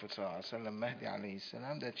of Prophet sallallahu alaihi wasallam, Mahdi alayhi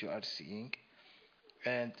salam, that you are seeing.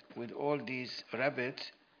 And with all these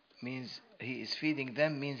rabbits, means he is feeding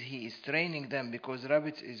them, means he is training them, because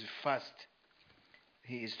rabbits is fast.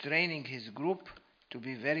 He is training his group to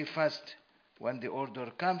be very fast when the order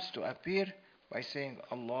comes to appear, by saying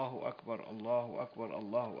Allahu Akbar, Allahu Akbar,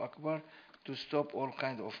 Allahu Akbar, to stop all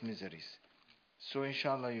kind of miseries. So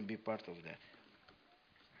inshallah you'll be part of that.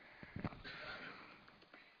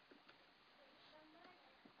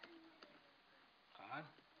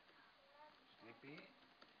 Sleepy?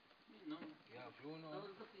 No. You have flu? No,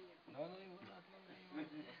 you will not.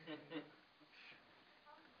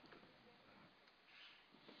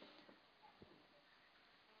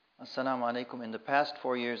 Assalamu alaikum. In the past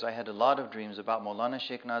 4 years, I had a lot of dreams about Maulana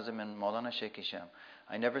Sheikh Nazim and Maulana Sheikh Hisham.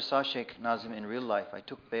 I never saw Sheikh Nazim in real life. I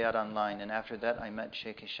took bayat online, and after that I met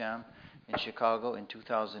Sheikh Hisham in Chicago in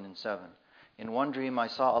 2007. In one dream, I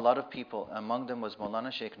saw a lot of people. Among them was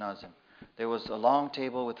Maulana Sheikh Nazim. There was a long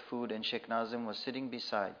table with food, and Sheikh Nazim was sitting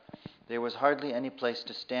beside. There was hardly any place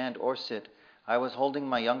to stand or sit. I was holding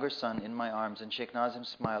my younger son in my arms, and Sheikh Nazim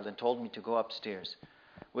smiled and told me to go upstairs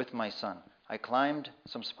with my son. I climbed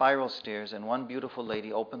some spiral stairs, and one beautiful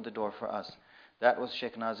lady opened the door for us. That was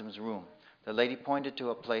Sheikh Nazim's room. The lady pointed to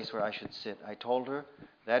a place where I should sit. I told her,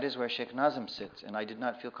 that is where Sheikh Nazim sits, and I did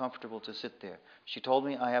not feel comfortable to sit there. She told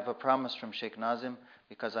me, I have a promise from Sheikh Nazim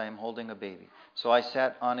because I am holding a baby. So I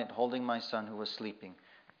sat on it holding my son who was sleeping.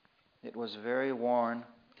 It was very worn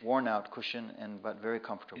out cushion, but very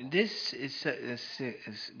comfortable. This is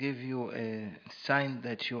give you a sign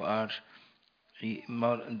that you are,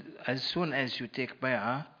 as soon as you take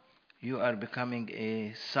bay'ah, you are becoming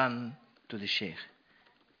a son to the Sheikh.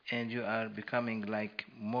 And you are becoming like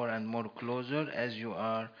more and more closer as you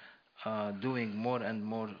are doing more and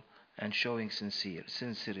more and showing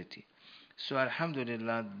sincerity. So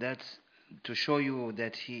alhamdulillah, that's to show you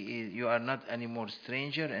that you are not anymore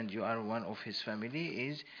stranger and you are one of his family,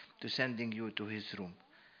 is to sending you to his room.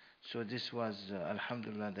 So this was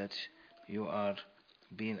alhamdulillah that you are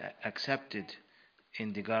being accepted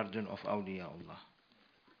in the garden of awliyaullah.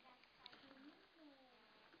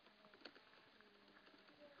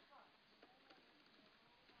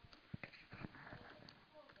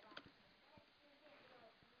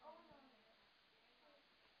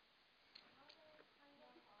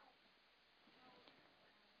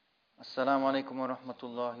 Assalamu alaikum wa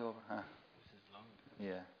rahmatullahi wa barakatuh. This is long.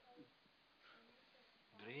 Yeah.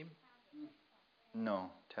 Dream?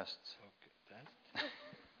 No, tests. Okay. Test?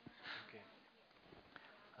 Okay.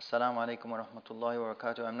 Assalamu alaikum wa rahmatullahi wa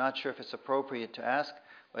barakatuh. I'm not sure if it's appropriate to ask,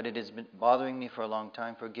 but it has been bothering me for a long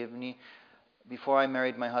time. Forgive me. Before I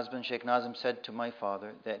married my husband, Sheikh Nazim said to my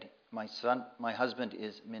father that my husband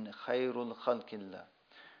is min khayrul khalqillah.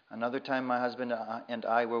 Another time my husband and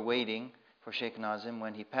I were waiting for Sheikh Nazim.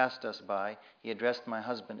 When he passed us by, he addressed my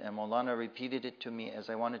husband, and Maulana repeated it to me as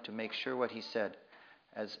I wanted to make sure what he said,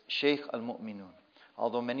 as Sheikh al-Mu'minun.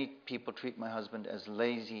 Although many people treat my husband as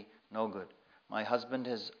lazy, no good. My husband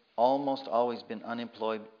has almost always been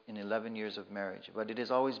unemployed in 11 years of marriage, but it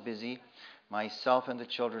is always busy. Myself and the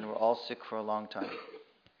children were all sick for a long time.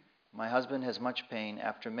 My husband has much pain.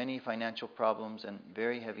 After many financial problems and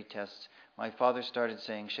very heavy tests, my father started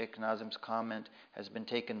saying Sheikh Nazim's comment has been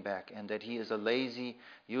taken back and that he is a lazy,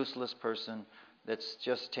 useless person that's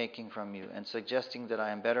just taking from you and suggesting that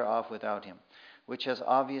I am better off without him, which has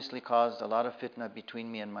obviously caused a lot of fitna between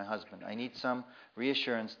me and my husband. I need some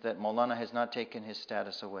reassurance that Maulana has not taken his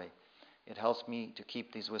status away. It helps me to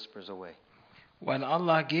keep these whispers away. When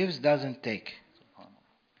Allah gives, doesn't take.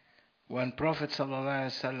 When Prophet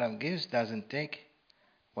ﷺ gives, doesn't take.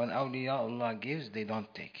 When awliyaullah gives, they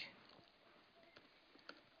don't take.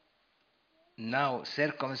 Now,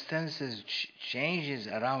 circumstances changes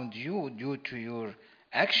around you due to your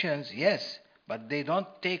actions, yes, but they don't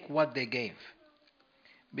take what they gave.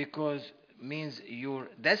 Because means your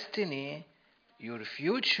destiny, your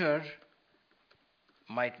future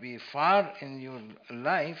might be far in your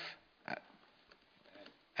life,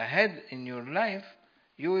 ahead in your life,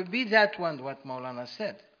 you will be that one, what Maulana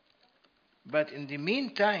said. But in the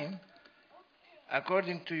meantime,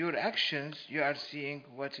 according to your actions, you are seeing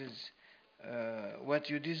what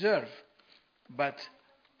you deserve. But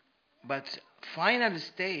final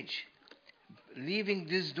stage, leaving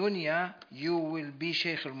this dunya, you will be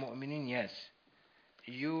Shaykh al-Mu'minin, yes.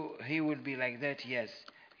 He will be like that, yes.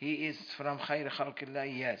 He is from Khair Khalqillah,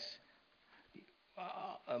 yes.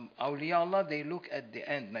 Awliyaullah, they look at the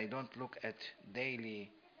end. They don't look at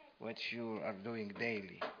daily, what you are doing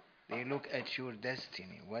daily. They look at your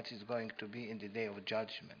destiny, what is going to be in the day of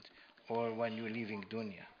judgment, or when you're leaving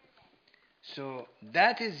dunya. So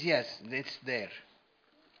that is, yes, it's there.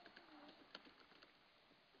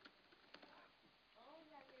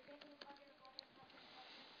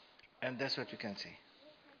 And that's what you can say.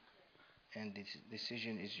 And the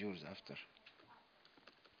decision is yours after.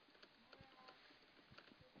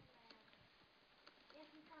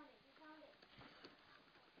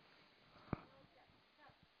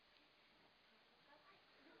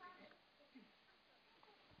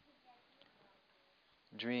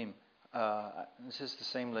 Dream. This is the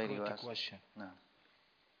same lady who Good asked. question. No.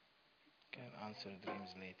 Can answer dreams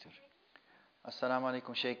later. Assalamu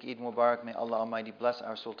alaikum, Sheikh. Eid Mubarak. May Allah Almighty bless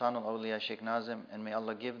our Sultan al-Awliya, Sheikh Nazim, and may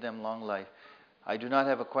Allah give them long life. I do not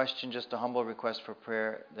have a question, just a humble request for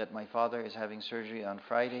prayer that my father is having surgery on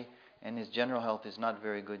Friday and his general health is not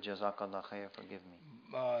very good. Jazakallah khair. Forgive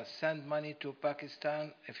me. Send money to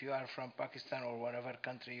Pakistan. If you are from Pakistan or whatever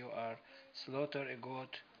country you are, slaughter a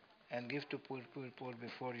goat and give to poor people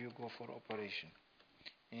before you go for operation.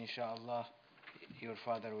 Inshallah, your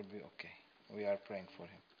father will be okay. We are praying for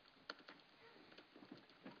him.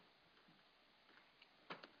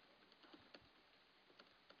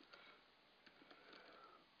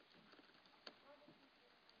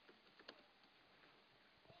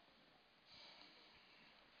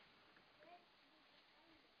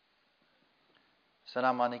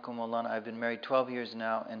 Assalamu alaikum, Maulana. I've been married 12 years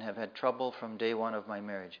now and have had trouble from day one of my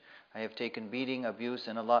marriage. I have taken beating, abuse,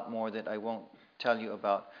 and a lot more that I won't tell you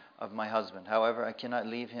about of my husband. However, I cannot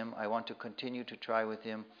leave him. I want to continue to try with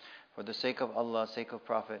him for the sake of Allah, sake of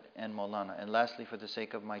Prophet, and Maulana. And lastly, for the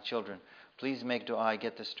sake of my children. Please make dua. I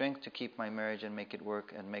get the strength to keep my marriage and make it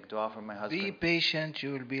work, and make dua for my husband. Be patient.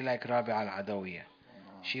 You will be like Rabi al-Adawiyah.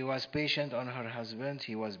 She was patient on her husband.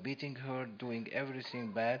 He was beating her, doing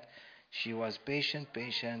everything bad. She was patient,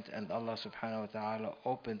 and Allah subhanahu wa ta'ala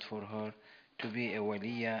opened for her to be a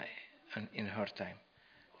waliya in her time.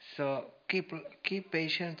 So keep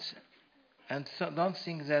patient, and so don't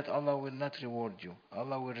think that Allah will not reward you.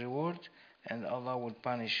 Allah will reward and Allah will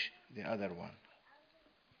punish the other one.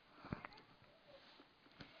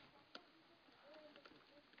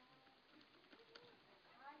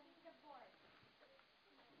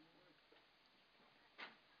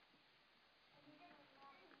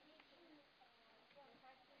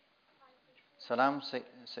 Salam,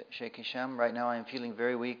 Sheikh Hisham. Right now I am feeling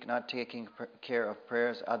very weak, not taking care of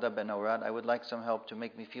prayers, adab and awrad. I would like some help to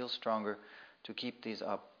make me feel stronger to keep these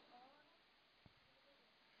up.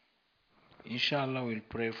 Inshallah, we'll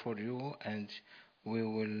pray for you and we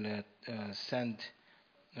will send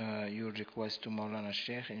your request to Maulana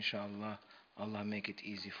Sheikh. Inshallah, Allah make it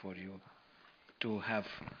easy for you to have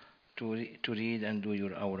to read and do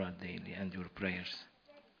your awrad daily and your prayers.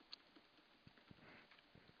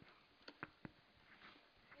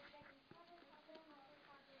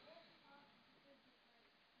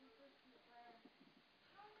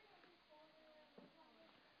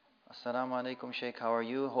 Assalamu alaikum, Sheikh. How are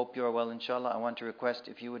you? Hope you are well, inshallah. I want to request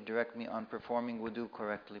if you would direct me on performing wudu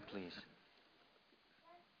correctly, please.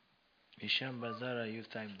 Hisham Bazara, you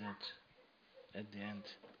type that at the end.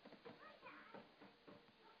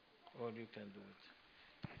 Or you can do it.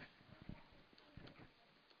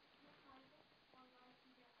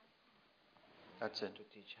 That's it. To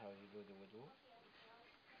teach how you do the wudu.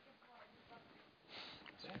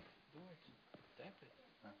 Type, do it. Type it.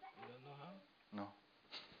 You don't know how? No.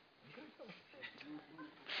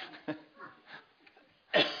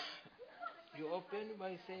 You open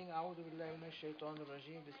by saying أعوذ بالله من الشيطان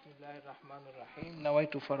الرجيم بسم الله الرحمن الرحيم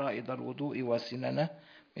نويت فرائض الوضوء والسنن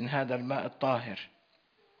من هذا الماء الطاهر.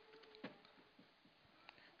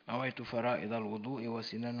 نويت فرائض الوضوء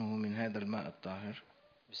وسننه من هذا الماء الطاهر.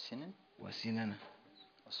 بالسنن؟ وسننه.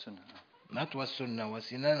 والسنة. not والسنة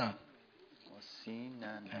وسننه.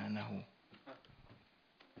 وسننه.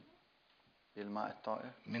 بالماء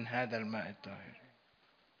الطاهر. من هذا الماء الطاهر.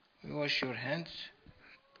 You wash your hands.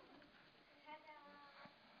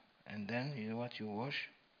 And then you know what you wash?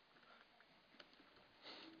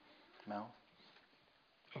 Mouth.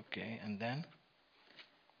 Okay, and then?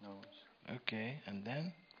 Nose. Okay, and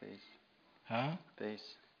then? Face. Huh?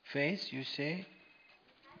 Face. Face, you say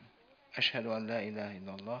أشهد أن لا إله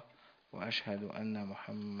إلا الله وأشهد أن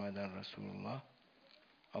محمدا رسول الله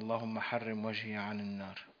اللهم حرم وجهي عن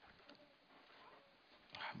النار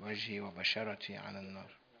وجهي وبشرتي عن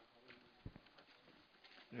النار.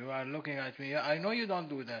 You are looking at me. I know you don't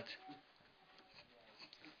do that.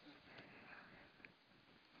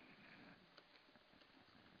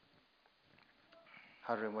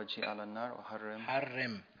 حرم وجهي على النار وحرم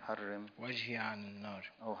حرم وجهي عن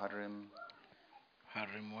النار أو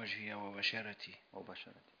حرم وجهي وبشرتي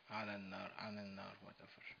وبشرتي على النار عن النار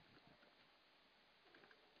whatever.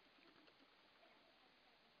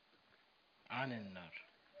 عن النار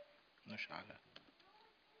مش على.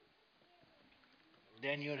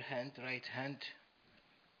 Then your hand, right hand.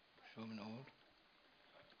 شو بنقول؟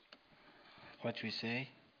 What we say?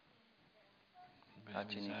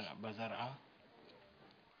 بزرعة.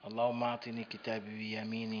 اللهم أعطني كتابي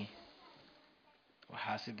بيميني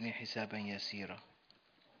وحاسبني حسابا يسيرا.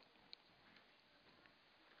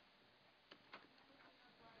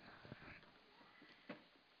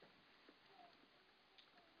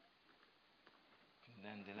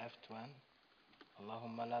 Then the left one.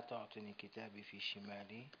 اللهم لا تعطني كتابي في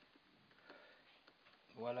شمالي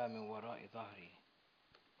ولا من وراء ظهري.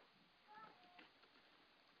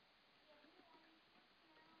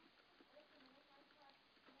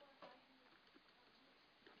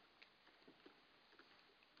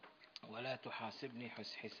 ولا تحاسبني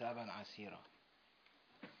حسابا عسيرا.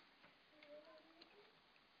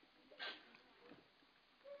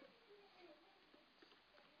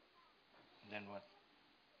 Then what?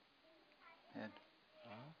 Head.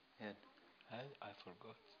 Head. Head? I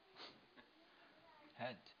forgot.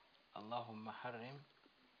 Head. اللهم حرم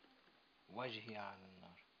وجهي عن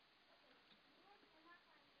النار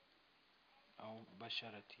أو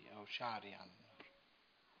بشرتي أو شعري عن النار.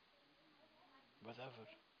 whatever.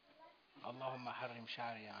 اللهم حرم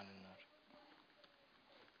شعري عن النار.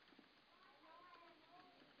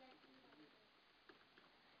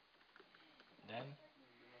 Then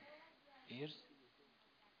ears.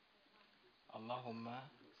 اللهم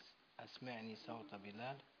أسمعني صوت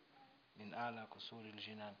بلال من أعلى قصور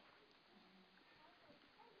الجنان.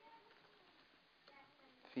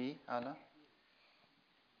 في أعلى.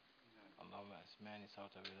 اللهم أسمعني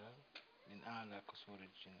صوت بلال من أعلى قصور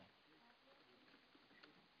الجنان.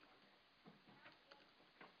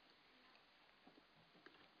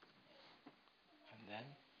 And then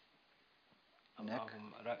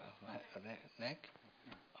اللهم neck.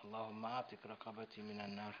 اللهم أعتق رقبتي من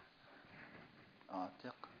النار.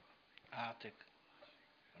 أعتق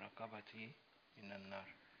رقبتي من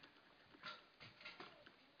النار.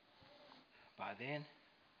 بعدين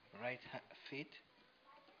right feet.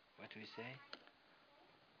 What we say?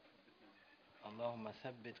 اللهم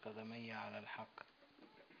ثبت قدمي على الحق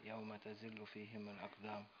يوم تزل فيهم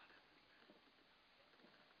الأقدام.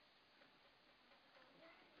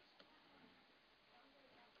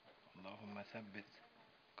 اللهم ثبت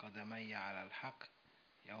قدمي على الحق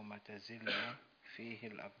يوم تزل فيه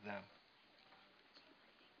الأقدام.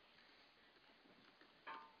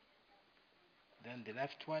 Then the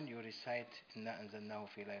left one you recite إنا أنزلناه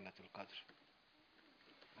في ليلة القدر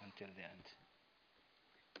until the end.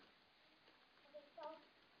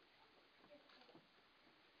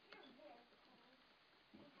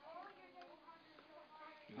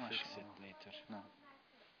 You fix it later. No.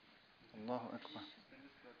 Allahu Akbar.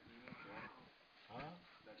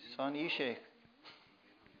 Son, you Sheikh.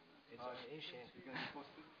 You're going to be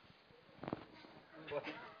posted?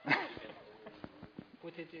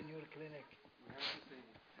 Put it in your clinic. We have to say it.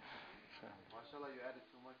 MashaAllah, you added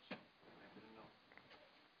too much. I didn't know.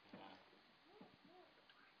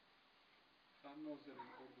 Sam knows that in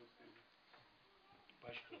Urdu statement.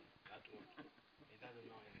 Pashtun, not Urdu. He doesn't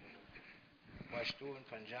know in Urdu. Pashtun,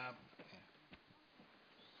 Punjab.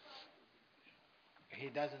 He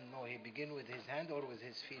doesn't know. He begin with his hand or with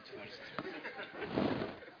his feet first.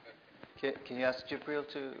 Can you ask Jibril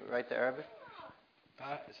to write the Arabic?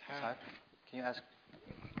 Ishaq. Can you ask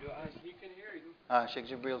You ask. He can hear you. Sheikh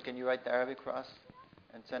Jibril, can you write the Arabic for us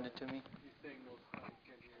and send it to me? He's saying no, he can't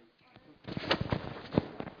hear you.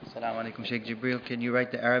 Assalamu alaikum, Sheikh Jibril. Can you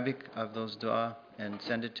write the Arabic of those dua and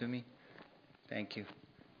send it to me? Thank you.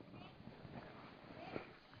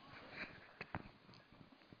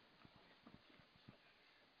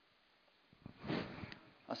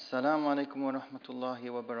 Assalamu alaikum wa rahmatullahi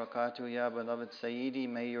wa barakatuh, ya beloved Sayyidi.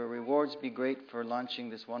 May your rewards be great for launching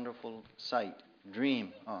this wonderful site.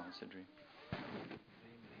 Dream. Oh, it's a dream.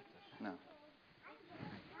 No.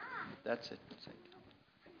 That's it.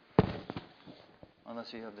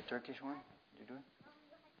 Unless you have the Turkish one. Did you do it?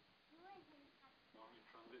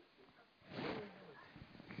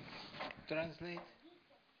 Translate.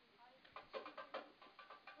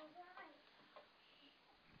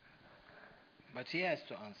 But he has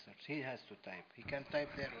to answer. He has to type. He can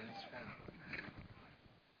type there on his phone.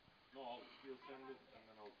 No, he'll send it and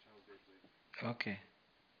then I'll translate later. Okay.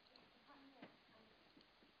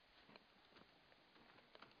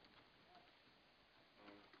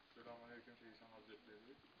 Selamun Aleyküm Şeyh İhsan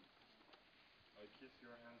Hazretleri. I kiss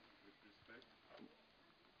your hands with respect.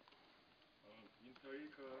 In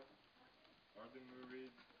Tariqa, are the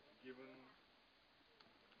murid given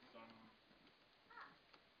some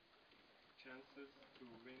chances to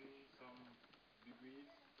win some degrees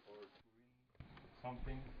or to win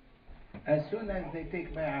something? As soon as they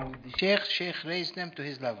take bay'ah with the Sheikh raised them to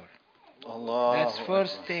his level. Allah. That's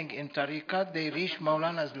first thing in tariqat, they reach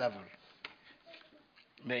Maulana's level.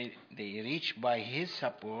 They reach by his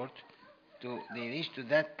support, they reach to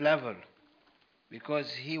that level.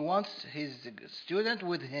 Because he wants his student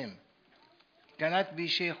with him. Cannot be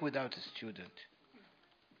Sheikh without a student.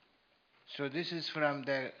 So this is from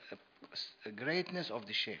the greatness of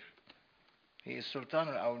the Sheikh. He is Sultan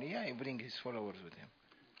al-Awliya, he brings his followers with him.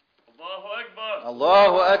 Allahu Akbar!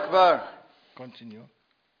 Allahu Akbar. Continue.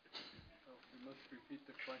 So we must repeat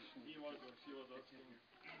the question. She was asking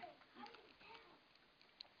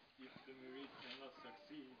if the murid cannot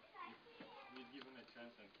succeed, if he's given a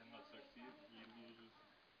chance and cannot succeed, he loses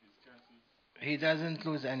his chances. He doesn't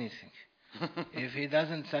lose anything. If he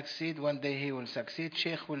doesn't succeed, one day he will succeed.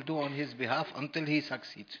 Sheikh will do on his behalf until he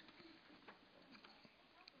succeeds.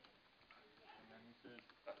 And then he says,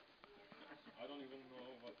 I don't even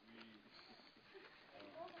know what we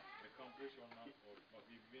accomplish or not, or what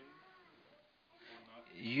we win or not.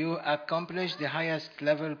 You accomplish the highest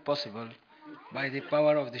level possible by the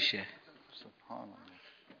power of the Sheikh. Subhanallah.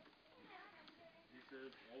 He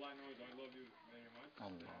says, all I know is I love you very much.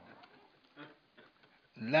 Allah.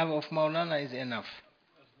 Love of Maulana is enough.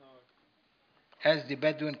 As the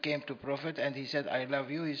Bedouin came to Prophet and he said, I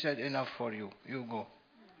love you, he said, enough for you. You go.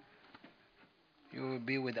 You will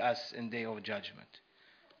be with us in day of judgment.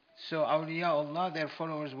 So awliya Allah, their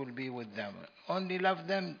followers will be with them. Only love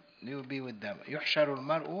them, you will be with them. يُحْشَرُ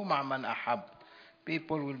الْمَرْءُ مَعْ مَنْ أَحَبَّ.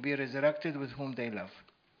 People will be resurrected with whom they love.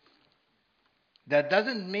 That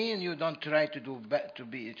doesn't mean you don't try to do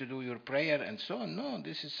your prayer and so on. No,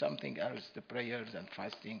 this is something else. The prayers and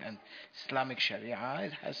fasting and Islamic Sharia,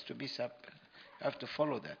 it has to be you have to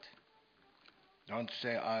follow that. Don't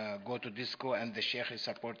say I go to disco and the Sheikh is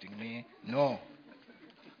supporting me. No.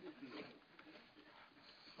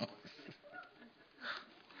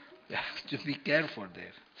 You have to be careful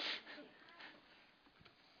there.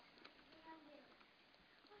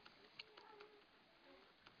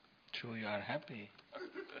 So you are happy.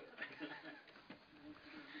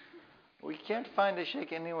 We can't find a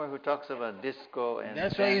sheikh anywhere who talks about disco and.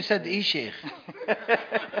 That's why you said E-Sheikh.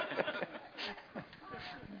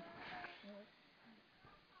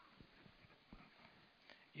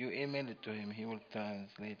 You email it to him. He will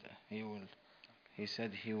translate. He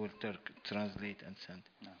said he will translate and send.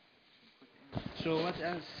 No. So what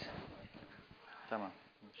else? Tamam.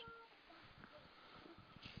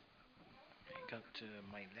 I got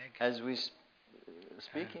my leg. As we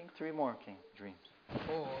speaking, 3 more king dreams.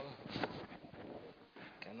 Oh,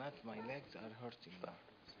 cannot. My legs are hurting now.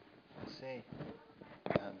 Say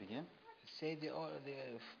Begin. Say the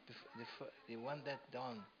one that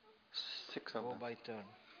done. 6 of Go them. by turn.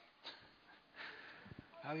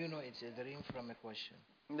 How you know it's a dream from a question?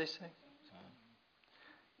 They say.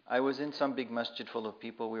 I was in some big masjid full of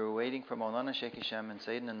people. We were waiting for Maulana Shaykh Hisham and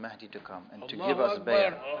Sayyidina al-Mahdi to come and to give us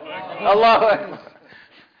bay'ah. Allahu Akbar.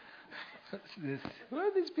 This, Who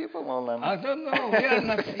are these people, Maulana? I don't know. We are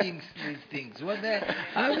not seeing these things.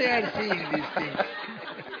 How they are seeing these things?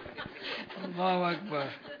 Allahu Akbar.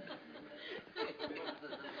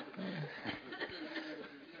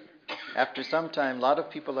 After some time, a lot of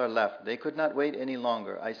people are left. They could not wait any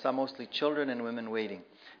longer. I saw mostly children and women waiting.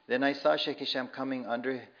 Then I saw Shaykh Hisham coming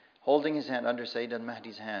holding his hand under Sayyid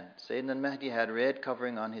al-Mahdi's hand. Sayyid al-Mahdi had red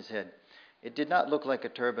covering on his head. It did not look like a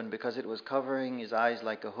turban because it was covering his eyes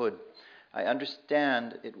like a hood. I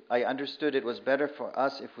understood it was better for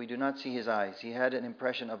us if we do not see his eyes. He had an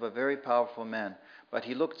impression of a very powerful man, but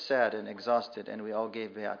he looked sad and exhausted, and we all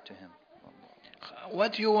gave bay'at to him.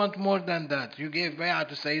 What you want more than that? You gave bay'ah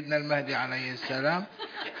to Sayyidina al-Mahdi alayhi salam.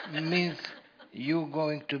 Means you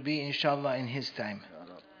going to be inshallah in his time.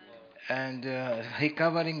 And he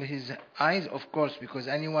covering his eyes, of course, because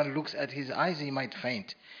anyone looks at his eyes, he might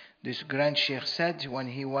faint. This Grand Sheikh said when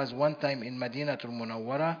he was one time in Madinatul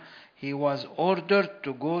Munawwara, he was ordered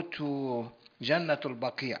to go to Jannatul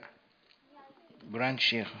Baqi'. Grand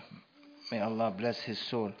Sheikh, may Allah bless his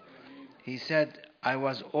soul. He said, I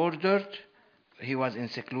was ordered, he was in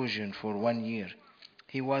seclusion for 1 year.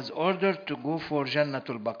 He was ordered to go for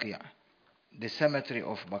Jannatul Baqi', the cemetery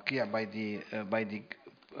of Baqi' by the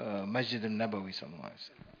Masjid al-Nabawi.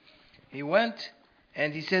 He went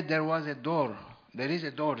and he said there was a door. There is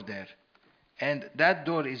a door there. And that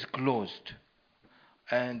door is closed.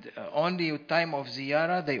 And only time of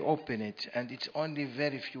ziyarah they open it. And it's only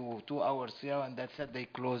very few, 2 hours ziyarah, and that's it, they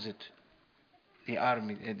close it. The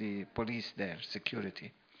army, the police there,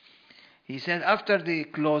 security. He said after they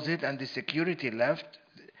closed it and the security left,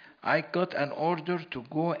 I got an order to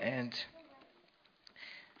go and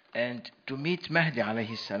to meet Mahdi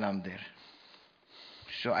alayhi salam there.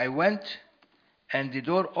 So I went and the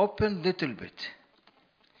door opened little bit.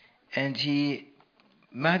 And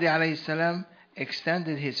Mahdi alayhi salam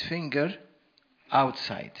extended his finger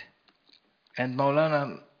outside. And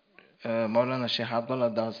Maulana Shaykh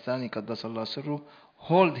Abdullah Dagestani Qaddasallahu Sirru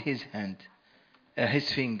hold his hand,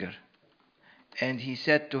 his finger. And he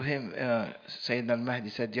said to him, Sayyidina al-Mahdi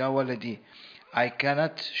said, Ya waladi, I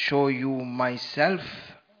cannot show you myself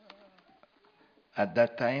at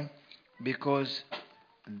that time because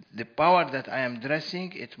the power that I am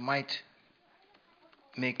dressing, it might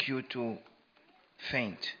make you to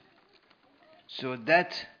faint. So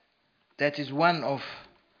that is one of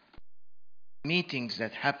meetings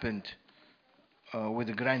that happened with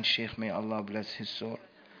the Grand Sheikh, may Allah bless his soul.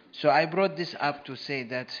 So I brought this up to say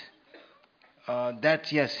that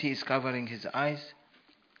yes, he is covering his eyes,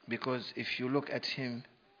 because if you look at him,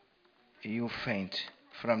 you faint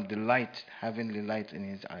from the light, heavenly light in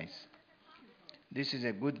his eyes. This is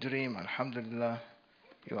a good dream, alhamdulillah,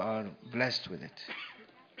 you are blessed with it.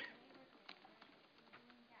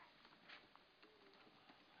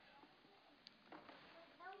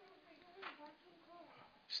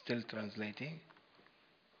 Still translating.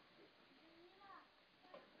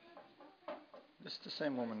 This is the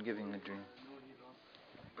same woman giving a dream.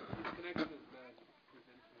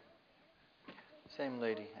 Same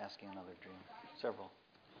lady asking another dream. Several.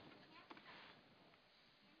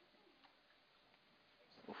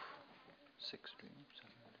 Oof. 6 dreams.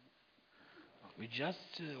 7 dreams. We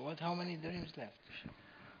just, how many dreams left?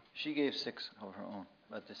 She gave 6 of her own,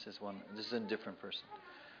 but this is one. This is a different person.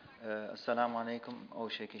 Assalamu alaikum, O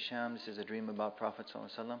Shaykh Hisham. This is a dream about Prophet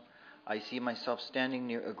sallallahu alaihi wasallam. I see myself standing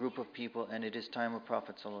near a group of people, and it is time of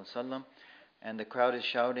Prophet sallallahu alaihi wasallam, and the crowd is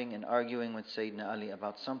shouting and arguing with Sayyidina Ali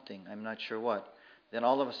about something. I'm not sure what. Then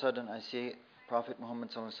all of a sudden, I see Prophet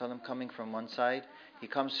Muhammad sallallahu alaihi wasallam coming from one side. He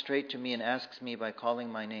comes straight to me and asks me by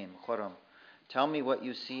calling my name, Khurram. Tell me what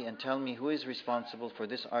you see and tell me who is responsible for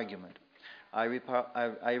this argument. I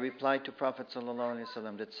replied to Prophet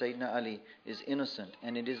ﷺ that Sayyidina Ali is innocent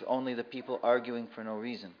and it is only the people arguing for no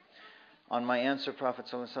reason. On my answer, Prophet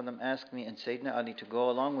ﷺ asked me and Sayyidina Ali to go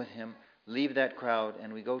along with him, leave that crowd,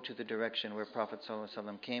 and we go to the direction where Prophet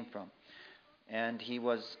ﷺ came from. And he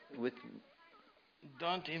was with me.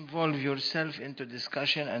 Don't involve yourself into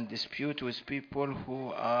discussion and dispute with people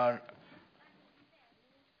who are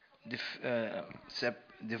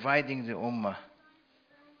dividing the ummah.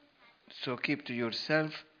 So keep to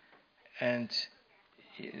yourself, and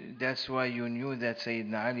that's why you knew that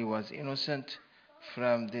Sayyidina Ali was innocent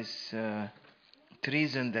from this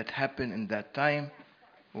treason that happened in that time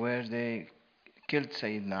where they killed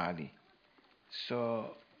Sayyidina Ali.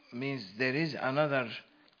 So means there is another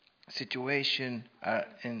situation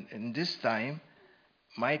in this time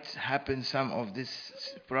might happen some of this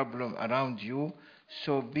problem around you.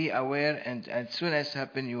 So be aware, and as soon as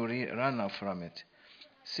happen, you run off from it.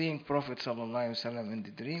 Seeing Prophet ﷺ in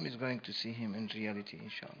the dream is going to see him in reality,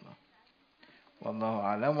 inshallah.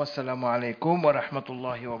 Wallahu alam. Wassalamu alaikum wa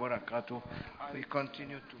rahmatullahi wa barakatuh. We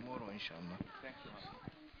continue tomorrow, inshallah. Thank you.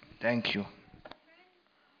 Thank you.